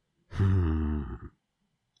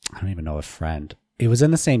 I don't even know a friend. It was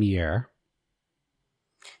in the same year.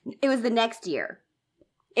 It was the next year.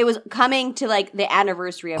 It was coming to like the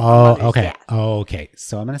anniversary of her mother's death. Oh, okay.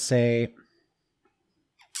 So I'm going to say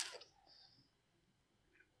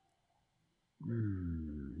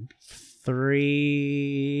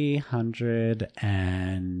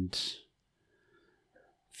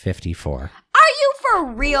 354. Are you for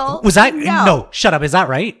real? Was that? No, shut up. Is that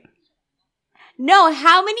right? No,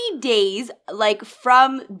 how many days, like,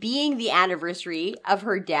 from being the anniversary of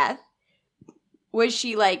her death, was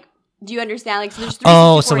she, like, do you understand? Like, so there's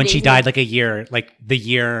 364 so when days she died, like, a year, like, the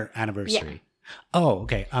year anniversary. Yeah. Oh,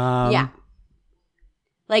 okay. Yeah.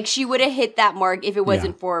 Like, she would have hit that mark if it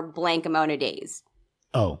wasn't for a blank amount of days.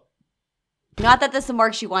 Oh. Not that that's the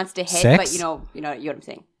mark she wants to hit, 6? but you know what I'm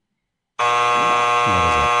saying.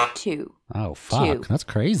 What is it? 2. Oh, fuck. 2. That's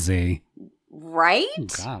crazy. Right? Oh,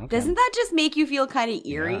 God, okay. Doesn't that just make you feel kind of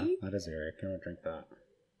eerie? Yeah, that is eerie. I can't drink that.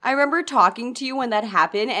 I remember talking to you when that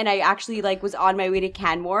happened, and I actually like was on my way to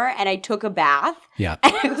Canmore, and I took a bath. Yeah.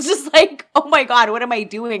 And I was just like, oh my God, what am I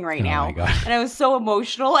doing right now? Oh my God. And I was so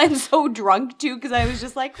emotional and so drunk too, because I was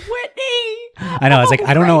just like, Whitney. I know. I was like,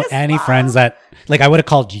 I don't know any friends that, like, I would have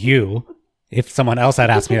called you if someone else had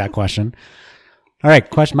asked me that question. All right,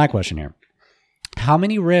 my question here. How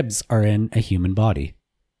many ribs are in a human body?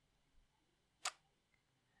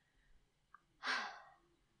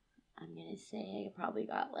 I'm going to say I probably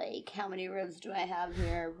got like, how many ribs do I have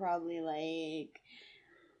here? Probably like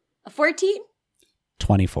 14?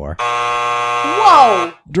 24.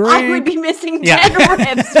 Whoa! Drink. I would be missing 10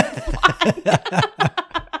 ribs.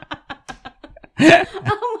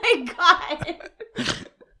 Oh my god.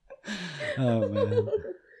 Oh man.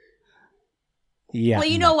 Yeah. Well,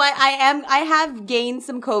 you know what? I have gained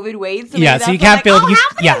some COVID weight. So yeah, so you can't feel.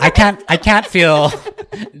 I can't feel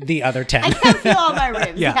the other 10. I can't feel all my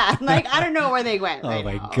ribs. Yeah. Yeah. Like I don't know where they went. Oh right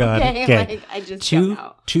my now. god. Okay. Like, I just don't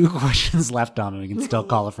know. Two questions left on. We can still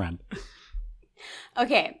call a friend.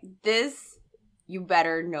 Okay, this you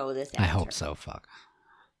better know this answer. I hope so. Fuck.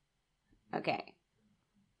 Okay.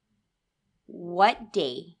 What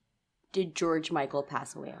day did George Michael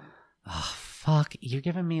pass away on? Oh fuck! You're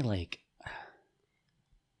giving me like.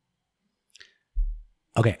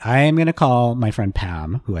 Okay, I am going to call my friend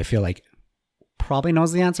Pam, who I feel like probably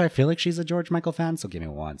knows the answer. I feel like she's a George Michael fan, so give me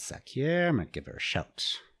 1 sec here. I'm going to give her a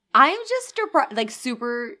shout. I'm just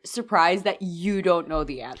super surprised that you don't know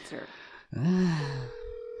the answer.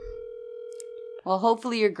 Well,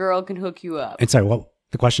 hopefully your girl can hook you up. And sorry, what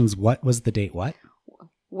the question's what was the date? What?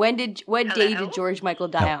 What day did George Michael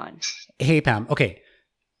die on? Hey Pam, okay.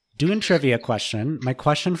 Doing trivia question. My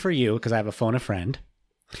question for you, because I have a phone a friend,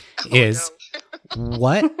 is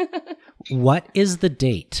what is the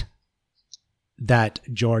date that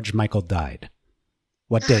George Michael died?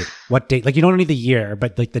 What date? What date? Like you don't need the year,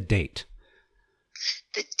 but like the date.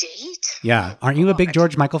 The date? Yeah. Aren't you a big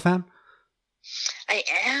George Michael fan? I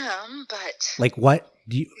am, but like what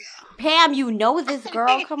do you Pam, you know this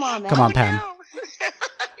girl. Come on, man. Come on, Pam. No.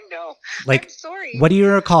 No. Like I'm sorry. what do you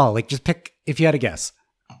recall? Like just pick if you had a guess.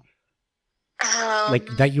 Like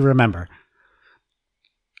that you remember.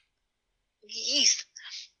 Yeast.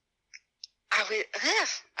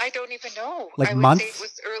 I don't even know. Like I month? would say it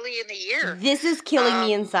was early in the year. This is killing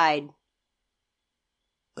me inside.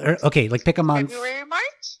 Okay, like pick a month. February,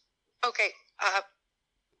 March? Okay.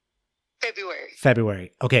 February.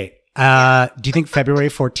 February. Okay. Do you think February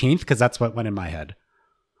 14th? Because that's what went in my head.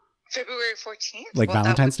 February 14th? Like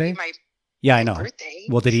Valentine's Day? Yeah, I know. Birthday.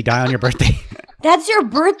 Well, did he die on your birthday? That's your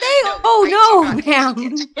birthday? No, oh no, Pam.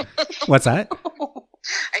 What's that?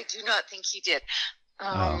 I do not think he did.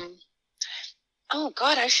 Oh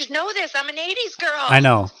God, I should know this. I'm an 80s girl. I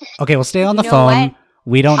know. Okay, we'll stay on the You know phone. what?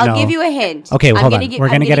 We don't know. I'll give you a hint. Okay, well, hold on. We're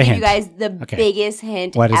gonna get a give hint. you guys the biggest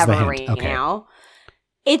hint what is ever the hint? right Okay. now.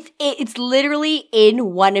 It's literally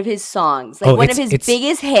in one of his songs, like one of his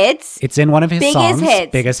biggest hits. It's in one of his songs.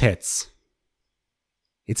 Hits. Biggest hits.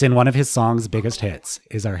 It's in one of his songs. Biggest hits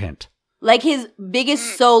is our hint. Like his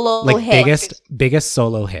biggest solo hit. Biggest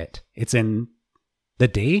solo hit. It's in the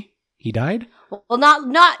day he died. Well,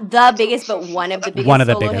 not the biggest, but one of the biggest. One of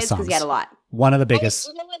the solo biggest hits, songs. Because he had a lot. One of the biggest.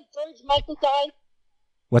 You know when George Michael died?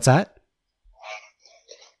 What's that?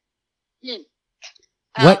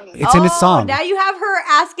 What? It's in his song. Now you have her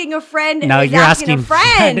asking a friend. Now you're asking a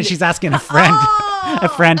friend. She's asking a friend. A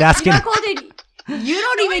friend asking. You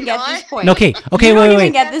don't even get this point. Okay. You don't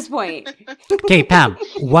even get this point. Okay, Pam.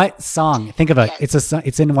 What song? Think of it.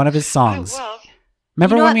 It's in one of his songs.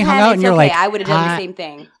 Remember when we hung out and you're like, I would have done the same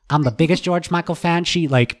thing. I'm the biggest George Michael fan. She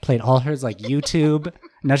like played all hers like YouTube.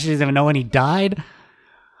 Now she doesn't even know when he died.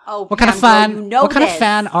 Oh, what kind of fan? What kind of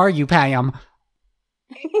fan are you, Pam?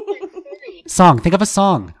 Song. Think of a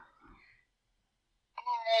song.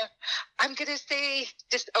 I'm gonna say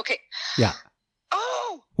just okay. Yeah.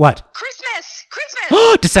 Oh. What? Christmas.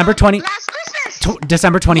 December 20. Last Christmas.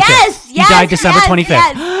 December 25th. Yes. He died December 25th.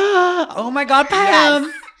 Yes. Oh my God, Pam!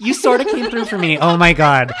 Yes. You sort of came through for me. Oh my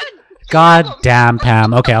God. God damn,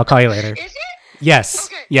 Pam. Okay, I'll call you later. Is it? Yes.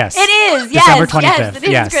 Okay. Yes. It is. December 25th. Yes, it is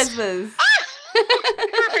yes. Christmas.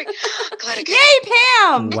 Perfect. Glad I Yay,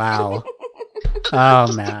 Pam! Wow.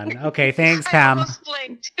 Oh man. Okay, thanks, Pam.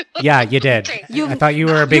 Yeah, you did. Okay. I thought you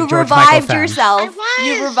were a big George Michael fan.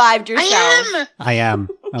 You revived yourself. I am.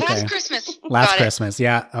 Okay. Last Christmas. Last Christmas.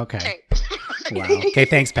 Yeah. Okay. Wow. Okay,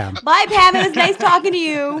 thanks, Pam. Bye, Pam. It was nice talking to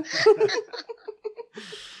you.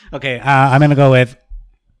 Okay, I'm gonna go with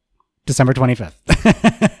December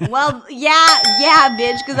 25th. Well, yeah,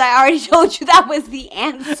 bitch, because I already told you that was the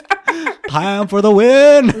answer. Pam for the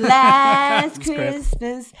win. Last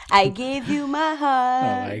Christmas, I gave you my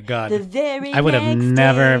heart. Oh my God. The very I would have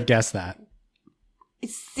never have guessed that.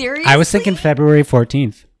 Seriously? I was thinking February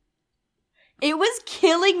 14th. It was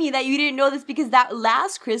killing me that you didn't know this because that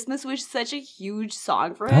Last Christmas was such a huge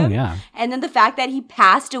song for him. Oh, yeah. And then the fact that he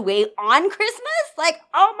passed away on Christmas, like,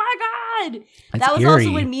 oh my God. That's that was eerie.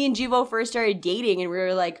 also when me and Jivo first started dating and we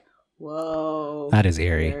were like, whoa. That is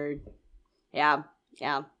eerie. Weird. Yeah.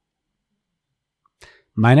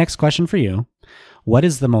 My next question for you. What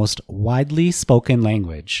is the most widely spoken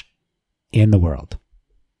language in the world?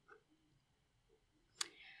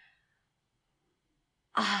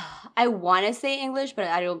 I want to say English, but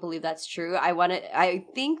I don't believe that's true. I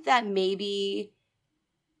think that maybe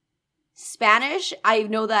Spanish. I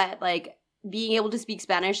know that like being able to speak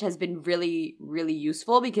Spanish has been really, really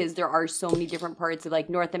useful because there are so many different parts of like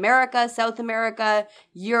North America, South America,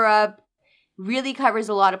 Europe. Really covers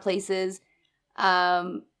a lot of places.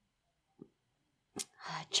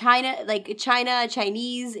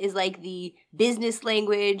 Chinese is like the business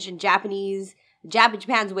language, and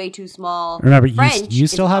Japan's way too small. Remember, you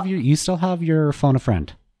still have your phone a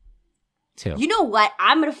friend too. You know what?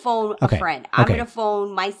 I'm gonna phone a friend. I'm gonna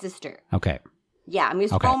phone my sister. Okay. Yeah, I'm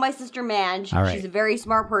gonna phone my sister Madge. All right. She's a very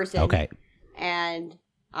smart person. Okay. And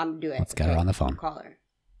I'm doing it. Let's get her on the phone. Call her.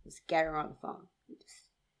 Let's get her on the phone. Just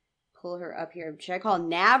pull her up here. Should I call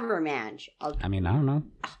Nav or Madge? I don't know.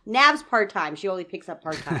 Nav's part-time. She only picks up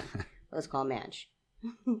part-time. Let's call Madge.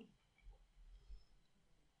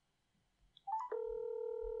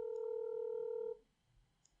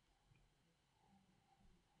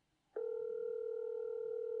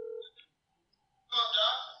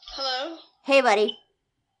 Hello? Hey, buddy.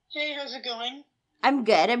 Hey, how's it going? I'm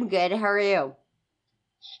good. How are you?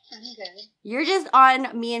 I'm good. You're just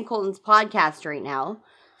on me and Colton's podcast right now.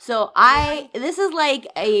 So this is like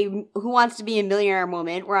a Who Wants to Be a Millionaire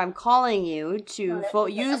moment where I'm calling you to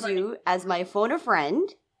use you as my phone a friend.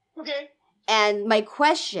 Okay. And my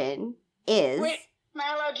question is... Wait, am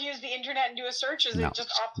I allowed to use the internet and do a search? Is it just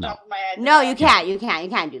off the top of my head? No, you can't. You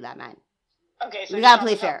can't do that, man. Okay, so we gotta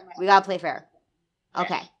play fair.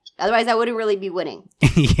 Okay. Otherwise, I wouldn't really be winning.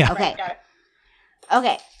 Yeah. Okay. Right, got it.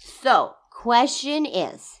 Okay. So, question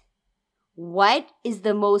is, what is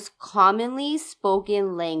the most commonly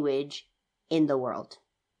spoken language in the world?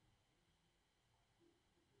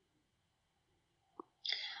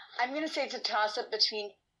 I'm going to say it's a toss-up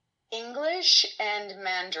between English and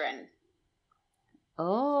Mandarin.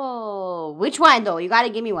 Oh, which one, though? You gotta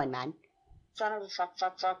give me one, man. Son of a fuck.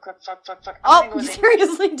 Oh,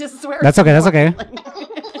 seriously, just swear. That's okay.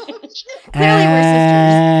 Clearly, we're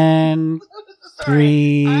and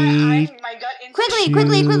 3. My gut instinct.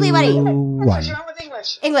 Quickly, buddy. 1. What's wrong with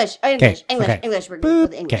English? English. We're good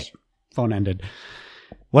with English. Okay. Phone ended.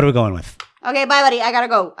 What are we going with? Okay, bye, buddy. I gotta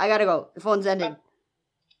go. The phone's ended.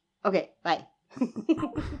 Okay, bye.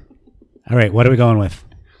 All right, what are we going with?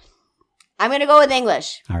 I'm gonna go with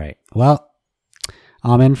English. All right. Well,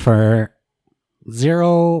 I'm in for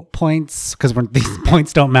 0 points because these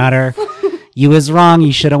points don't matter. You was wrong.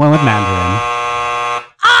 You should have went with Mandarin.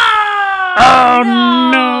 Oh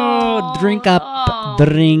no! Drink up.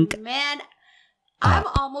 Man, I'm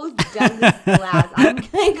almost done this glass. I'm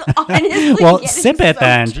like honestly. Well, sip it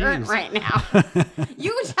then. Right now,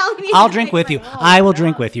 you were telling me. I'll drink with you. I will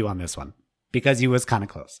drink with you on this one because you was kind of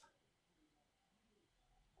close.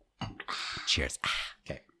 Cheers.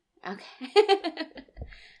 Okay.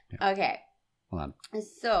 Okay. Hold on.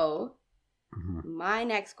 So, my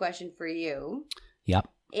next question for you. Yep.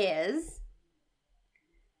 Is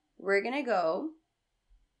we're gonna go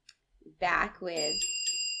back with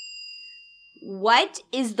what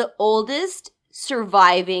is the oldest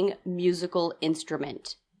surviving musical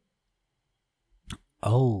instrument?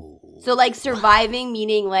 Oh. So like surviving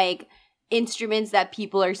meaning like instruments that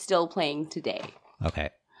people are still playing today.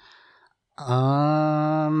 Okay.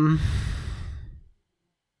 I'm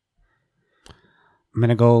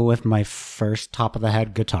gonna go with my first top of the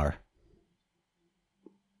head guitar.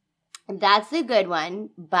 That's a good one,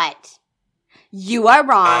 but you are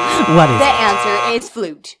wrong. What is the it? answer is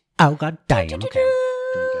flute. Oh god damn. Okay.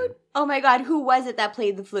 Oh my god, who was it that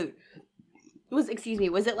played the flute? Was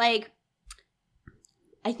it like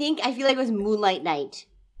I feel like it was Moonlight Night.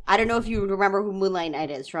 I don't know if you remember who Moonlight Night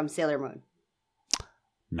is from Sailor Moon.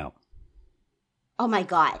 No. Oh my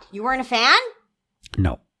god. You weren't a fan?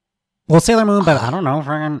 No. Well, Sailor Moon, but I don't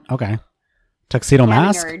know. Okay. Tuxedo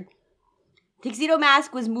Mask? Tuxedo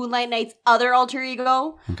Mask was Moonlight Night's other alter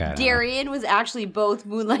ego. Okay. Darian was actually both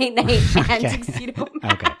Moonlight Night and Tuxedo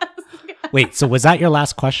Mask. Okay. Wait, so was that your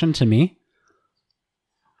last question to me?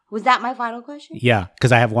 Was that my final question? Yeah,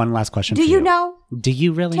 because I have one last question for you. Do you know? Do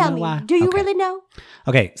you really know why? Do you really know?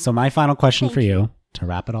 Okay, so my final question for you to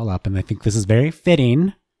wrap it all up, and I think this is very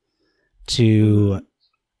fitting to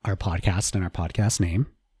our podcast and our podcast name.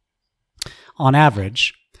 On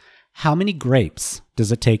average, how many grapes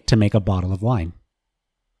does it take to make a bottle of wine?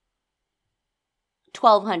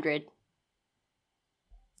 1,200.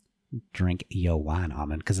 Drink your wine,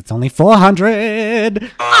 Almond, because it's only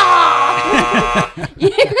 400.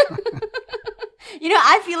 You know,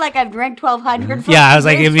 I feel like I've drank 1,200. Yeah, I was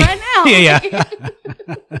like, right now. Yeah.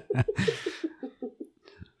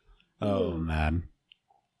 Oh man.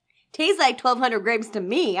 Tastes like 1,200 grapes to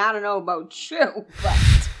me. I don't know about you, but...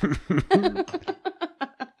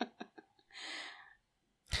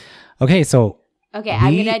 Okay, so... Okay,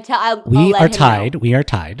 I'm going to tell... We are tied. We are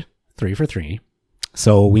tied. 3 for 3.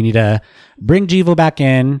 So we need to bring Jivo back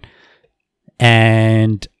in,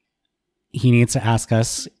 and he needs to ask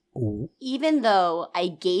us... Even though I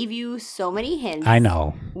gave you so many hints. I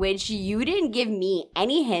know. Which you didn't give me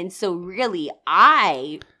any hints, so really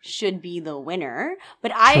I should be the winner.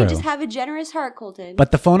 But I just have a generous heart, Colton.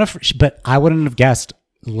 But but I wouldn't have guessed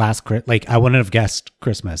I wouldn't have guessed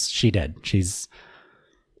Christmas. She did.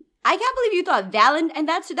 I can't believe you thought and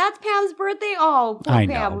that's Pam's birthday. Oh, poor I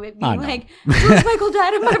Pam know. with me like, George Michael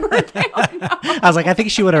died on my birthday. Oh, no. I was like, I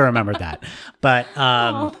think she would have remembered that. But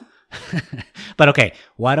but okay,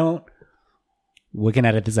 we can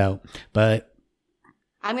edit this out, but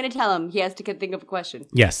I'm going to tell him he has to think of a question.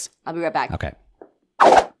 Yes. I'll be right back. Okay.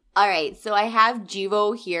 All right. So I have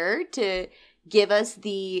Jivo here to give us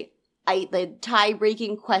the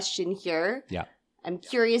tie-breaking question here. Yeah. I'm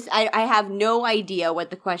curious. I have no idea what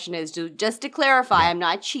the question is. Just to clarify, I'm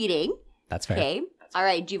not cheating. That's fair. Okay. All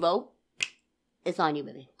right, Jivo. It's on you,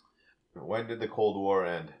 baby. When did the Cold War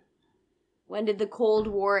end? When did the Cold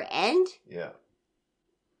War end? Yeah.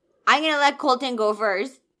 I'm going to let Colton go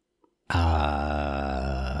first.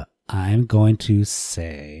 I'm going to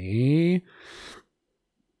say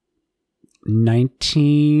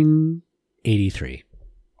 1983.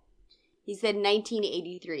 He said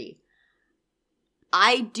 1983.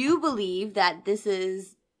 I do believe that this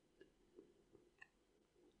is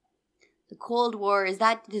the Cold War. Is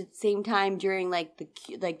that the same time during the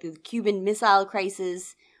Cuban Missile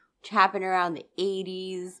Crisis, which happened around the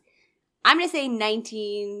 80s? I'm going to say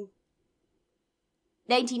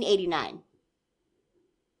 1989.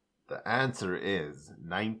 The answer is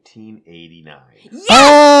 1989. Yes!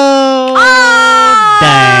 Oh!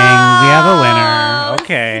 Dang. We have a winner.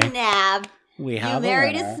 Okay. Snap. We have you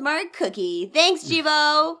married a smart cookie. Thanks,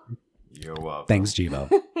 Jivo. You're welcome. Thanks, Jivo.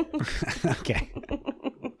 Okay.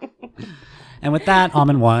 And with that,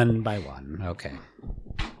 Almond won by 1. Okay.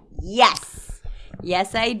 Yes.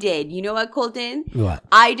 Yes, I did. You know what, Colton? What?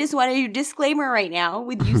 I just want to do a disclaimer right now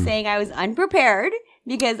with you saying I was unprepared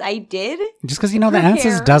because I did. Just because you know the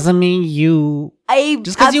answers doesn't mean you...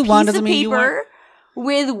 Just because you won doesn't mean you won.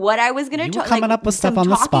 With what I was going to talk, coming up with stuff on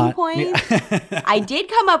the spot. I did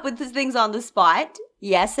come up with these things on the spot.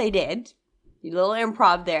 Yes, I did. A little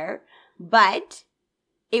improv there, but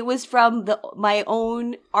it was from my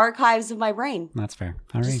own archives of my brain. That's fair.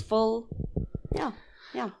 All right. Just full. Yeah.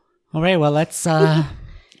 All right. Well, let's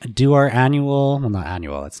do our annual. Well, not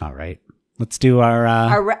annual. It's not right. Let's do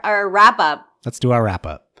our wrap up. Let's do our wrap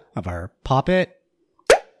up of our Pop It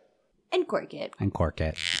and Cork It.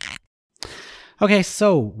 Okay,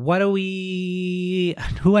 so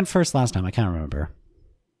who went first last time? I can't remember.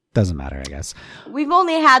 Doesn't matter, I guess. We've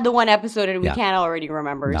only had the one episode and we can't already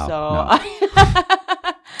remember, so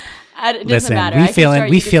it doesn't matter.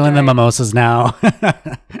 We feeling the mimosas now.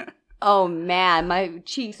 Oh man, my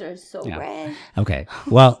cheeks are so red. Okay,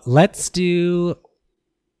 well, let's do,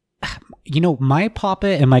 my Pop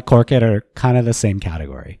It and my Cork It are kind of the same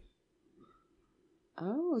category.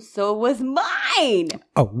 Oh, so was mine.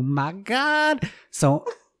 Oh my God. So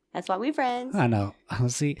that's why we're friends. I know.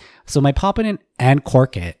 Let's see. So my Pop It and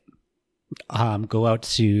Cork It go out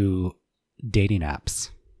to dating apps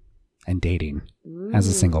and dating as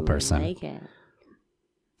a single person. I like it.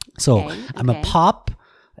 So I'm a pop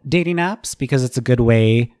dating apps because it's a good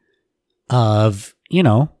way of,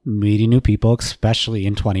 meeting new people, especially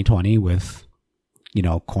in 2020 with,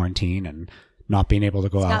 quarantine and not being able to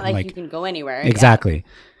go out. Not like you can go anywhere. Exactly. Yeah.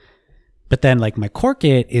 But then like my Cork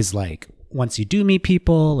It is like once you do meet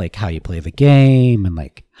people, like how you play the game and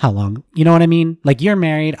like how long, you know what I mean? Like you're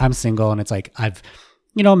married, I'm single, and it's like I've,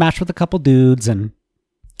 matched with a couple dudes and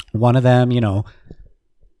one of them,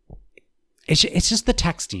 it's just the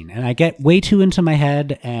texting and I get way too into my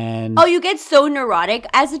head and... Oh, you get so neurotic.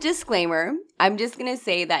 As a disclaimer, I'm just going to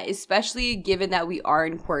say that especially given that we are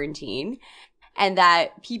in quarantine and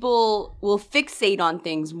that people will fixate on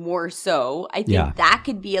things more so, I think that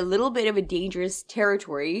could be a little bit of a dangerous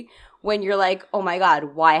territory when you're like, oh my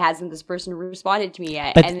God, why hasn't this person responded to me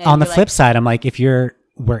yet? But and on the flip side, I'm like, if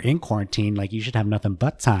we're in quarantine, like you should have nothing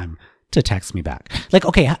but time to text me back. Like,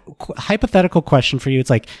 okay, hypothetical question for you. It's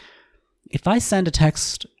like, if I send a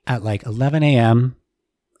text at like 11 a.m.,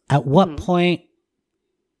 at what point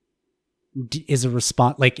is a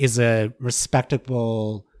response, like is a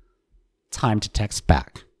respectable time to text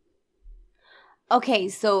back? Okay,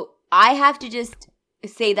 so I have to just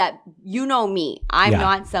say that you know me. I'm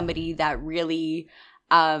not somebody that really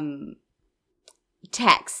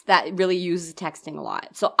text that really uses texting a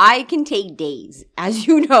lot. So I can take days, as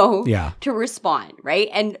you know, to respond, right?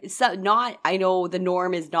 And so I know the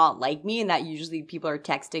norm is not like me, and that usually people are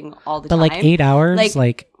texting all the time. But like 8 hours,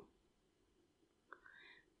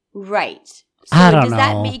 right. So I don't know. Does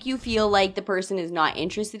that make you feel like the person is not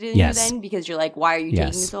interested in you then? Because you're like, why are you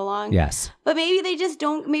taking so long? Yes. But maybe they just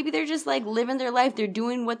don't, maybe they're just like living their life. They're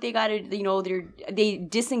doing what they gotta, they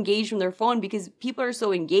disengage from their phone because people are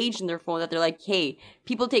so engaged in their phone that they're like, hey,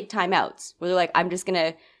 people take timeouts where they're like, I'm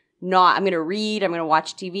gonna read, I'm gonna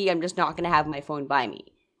watch TV, I'm just not gonna have my phone by me.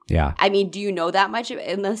 Yeah. I mean, do you know that much?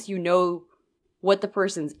 Unless you know what the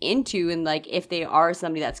person's into, and like if they are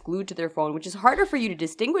somebody that's glued to their phone, which is harder for you to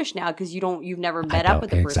distinguish now because you've never met up with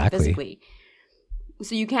the person physically,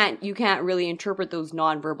 so you can't really interpret those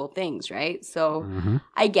nonverbal things, right? So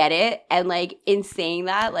I get it, and like in saying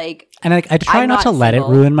that, like, and like I try not to let it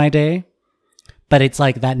ruin my day, but it's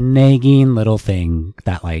like that nagging little thing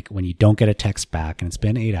that like when you don't get a text back and it's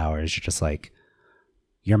been 8 hours, you're just like,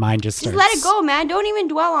 your mind just starts. Just let it go, man. Don't even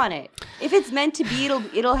dwell on it. If it's meant to be,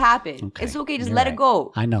 it'll happen. Okay. It's okay. Just let it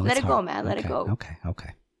go. I know. Let it hard. go, man. Let it go.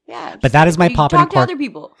 Okay. Yeah. But that is my poppin' and cork. Talk to other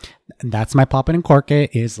people. That's my poppin' and cork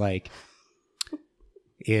it is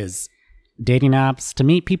dating apps to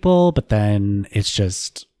meet people, but then it's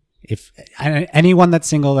just if anyone that's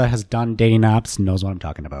single that has done dating apps knows what I'm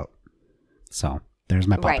talking about. So there's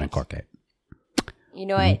my poppin' and cork it. You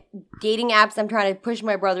know what? Dating apps, I'm trying to push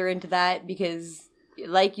my brother into that because,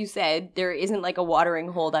 like you said, there isn't like a watering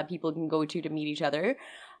hole that people can go to meet each other.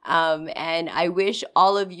 And I wish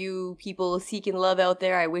all of you people seeking love out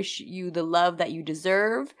there, I wish you the love that you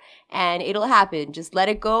deserve, and it'll happen. Just let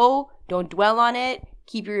it go. Don't dwell on it.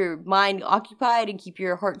 Keep your mind occupied and keep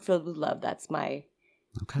your heart filled with love. That's my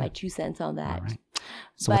 2 cents on that. All right.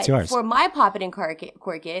 So what's yours? For my poppin' and cork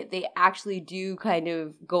it, they actually do kind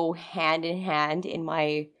of go hand in hand in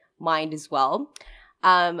my mind as well.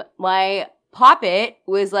 My Poppet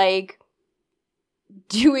was like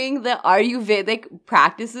doing the Ayurvedic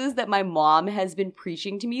practices that my mom has been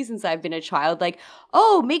preaching to me since I've been a child. Like,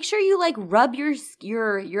 oh, make sure you like rub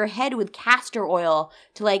your head with castor oil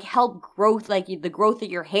to like help growth, like the growth of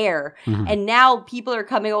your hair. And now people are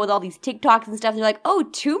coming out with all these TikToks and stuff. They're like, oh,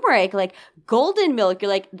 turmeric, like golden milk.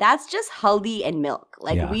 You're like, that's just haldi and milk.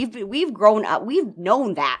 Like we've grown up, we've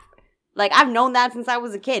known that. Like I've known that since I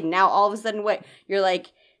was a kid. Now all of a sudden, what you're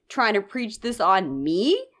like trying to preach this on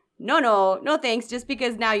me? No thanks. Just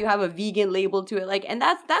because now you have a vegan label to it, like, and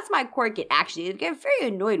that's my quirk. It actually, I get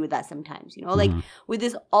very annoyed with that sometimes, like with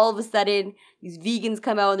this, all of a sudden these vegans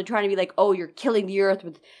come out and they're trying to be like, oh, you're killing the earth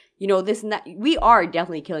with, this and that. We are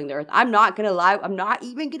definitely killing the earth. I'm not gonna lie. I'm not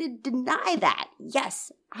even gonna deny that.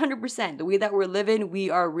 Yes, 100%. The way that we're living,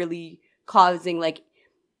 we are really causing like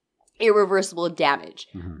irreversible damage.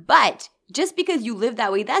 But just because you live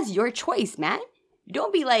that way, that's your choice, man.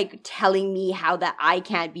 Don't be like telling me how that I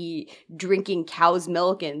can't be drinking cow's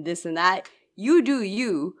milk and this and that. You do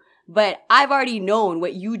you, but I've already known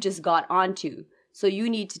what you just got onto. So you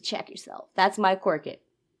need to check yourself. That's my cork it.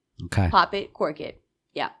 Okay. Pop it, cork it.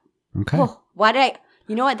 Yeah. Okay. Oh, why did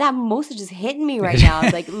you know what? That mimosa just hitting me right now.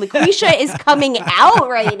 It's like, LaQuisha is coming out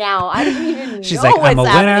right now. I don't even know. She's like, I'm a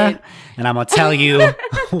winner, and I'm going to tell you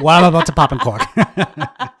what I'm about to pop and cork.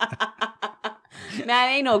 Man,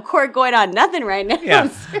 ain't no cork going on nothing right now. Yeah.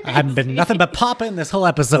 I've been nothing but popping this whole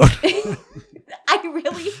episode. I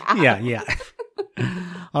really have. Yeah.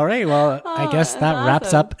 All right. Well, I guess that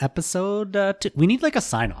wraps up episode 2. We need like a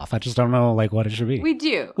sign off. I just don't know like what it should be. We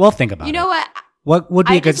do. We'll think about it. You know what? What would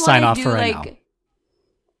be a good sign off for right now?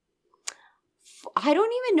 I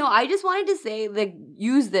don't even know. I just wanted to say, like,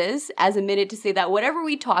 use this as a minute to say that whatever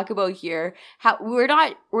we talk about here, we're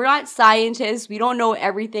not scientists. We don't know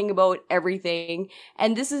everything about everything.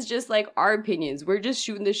 And this is just like our opinions. We're just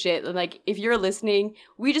shooting the shit. And like, if you're listening,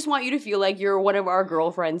 we just want you to feel like you're one of our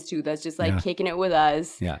girlfriends too. That's just like kicking it with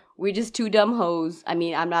us. Yeah. We just 2 dumb hoes. I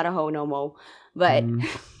mean, I'm not a hoe no more, but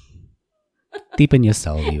deep in your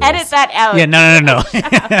soul, you edit that out. Yeah, no.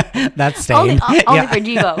 That's staying. Only for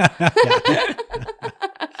Jivo.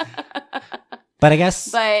 But I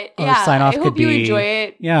guess our sign off I could hope be, you enjoy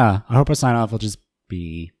it. Yeah, I hope our sign off will just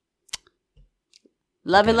be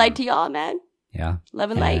love and light to y'all, man. Yeah. Love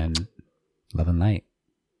and light. Love and light.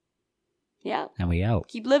 Yeah. And we out.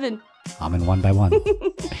 Keep living. Almond 1 by 1.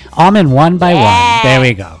 Almond 1 by 1. There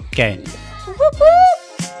we go. Okay. Woo-hoo!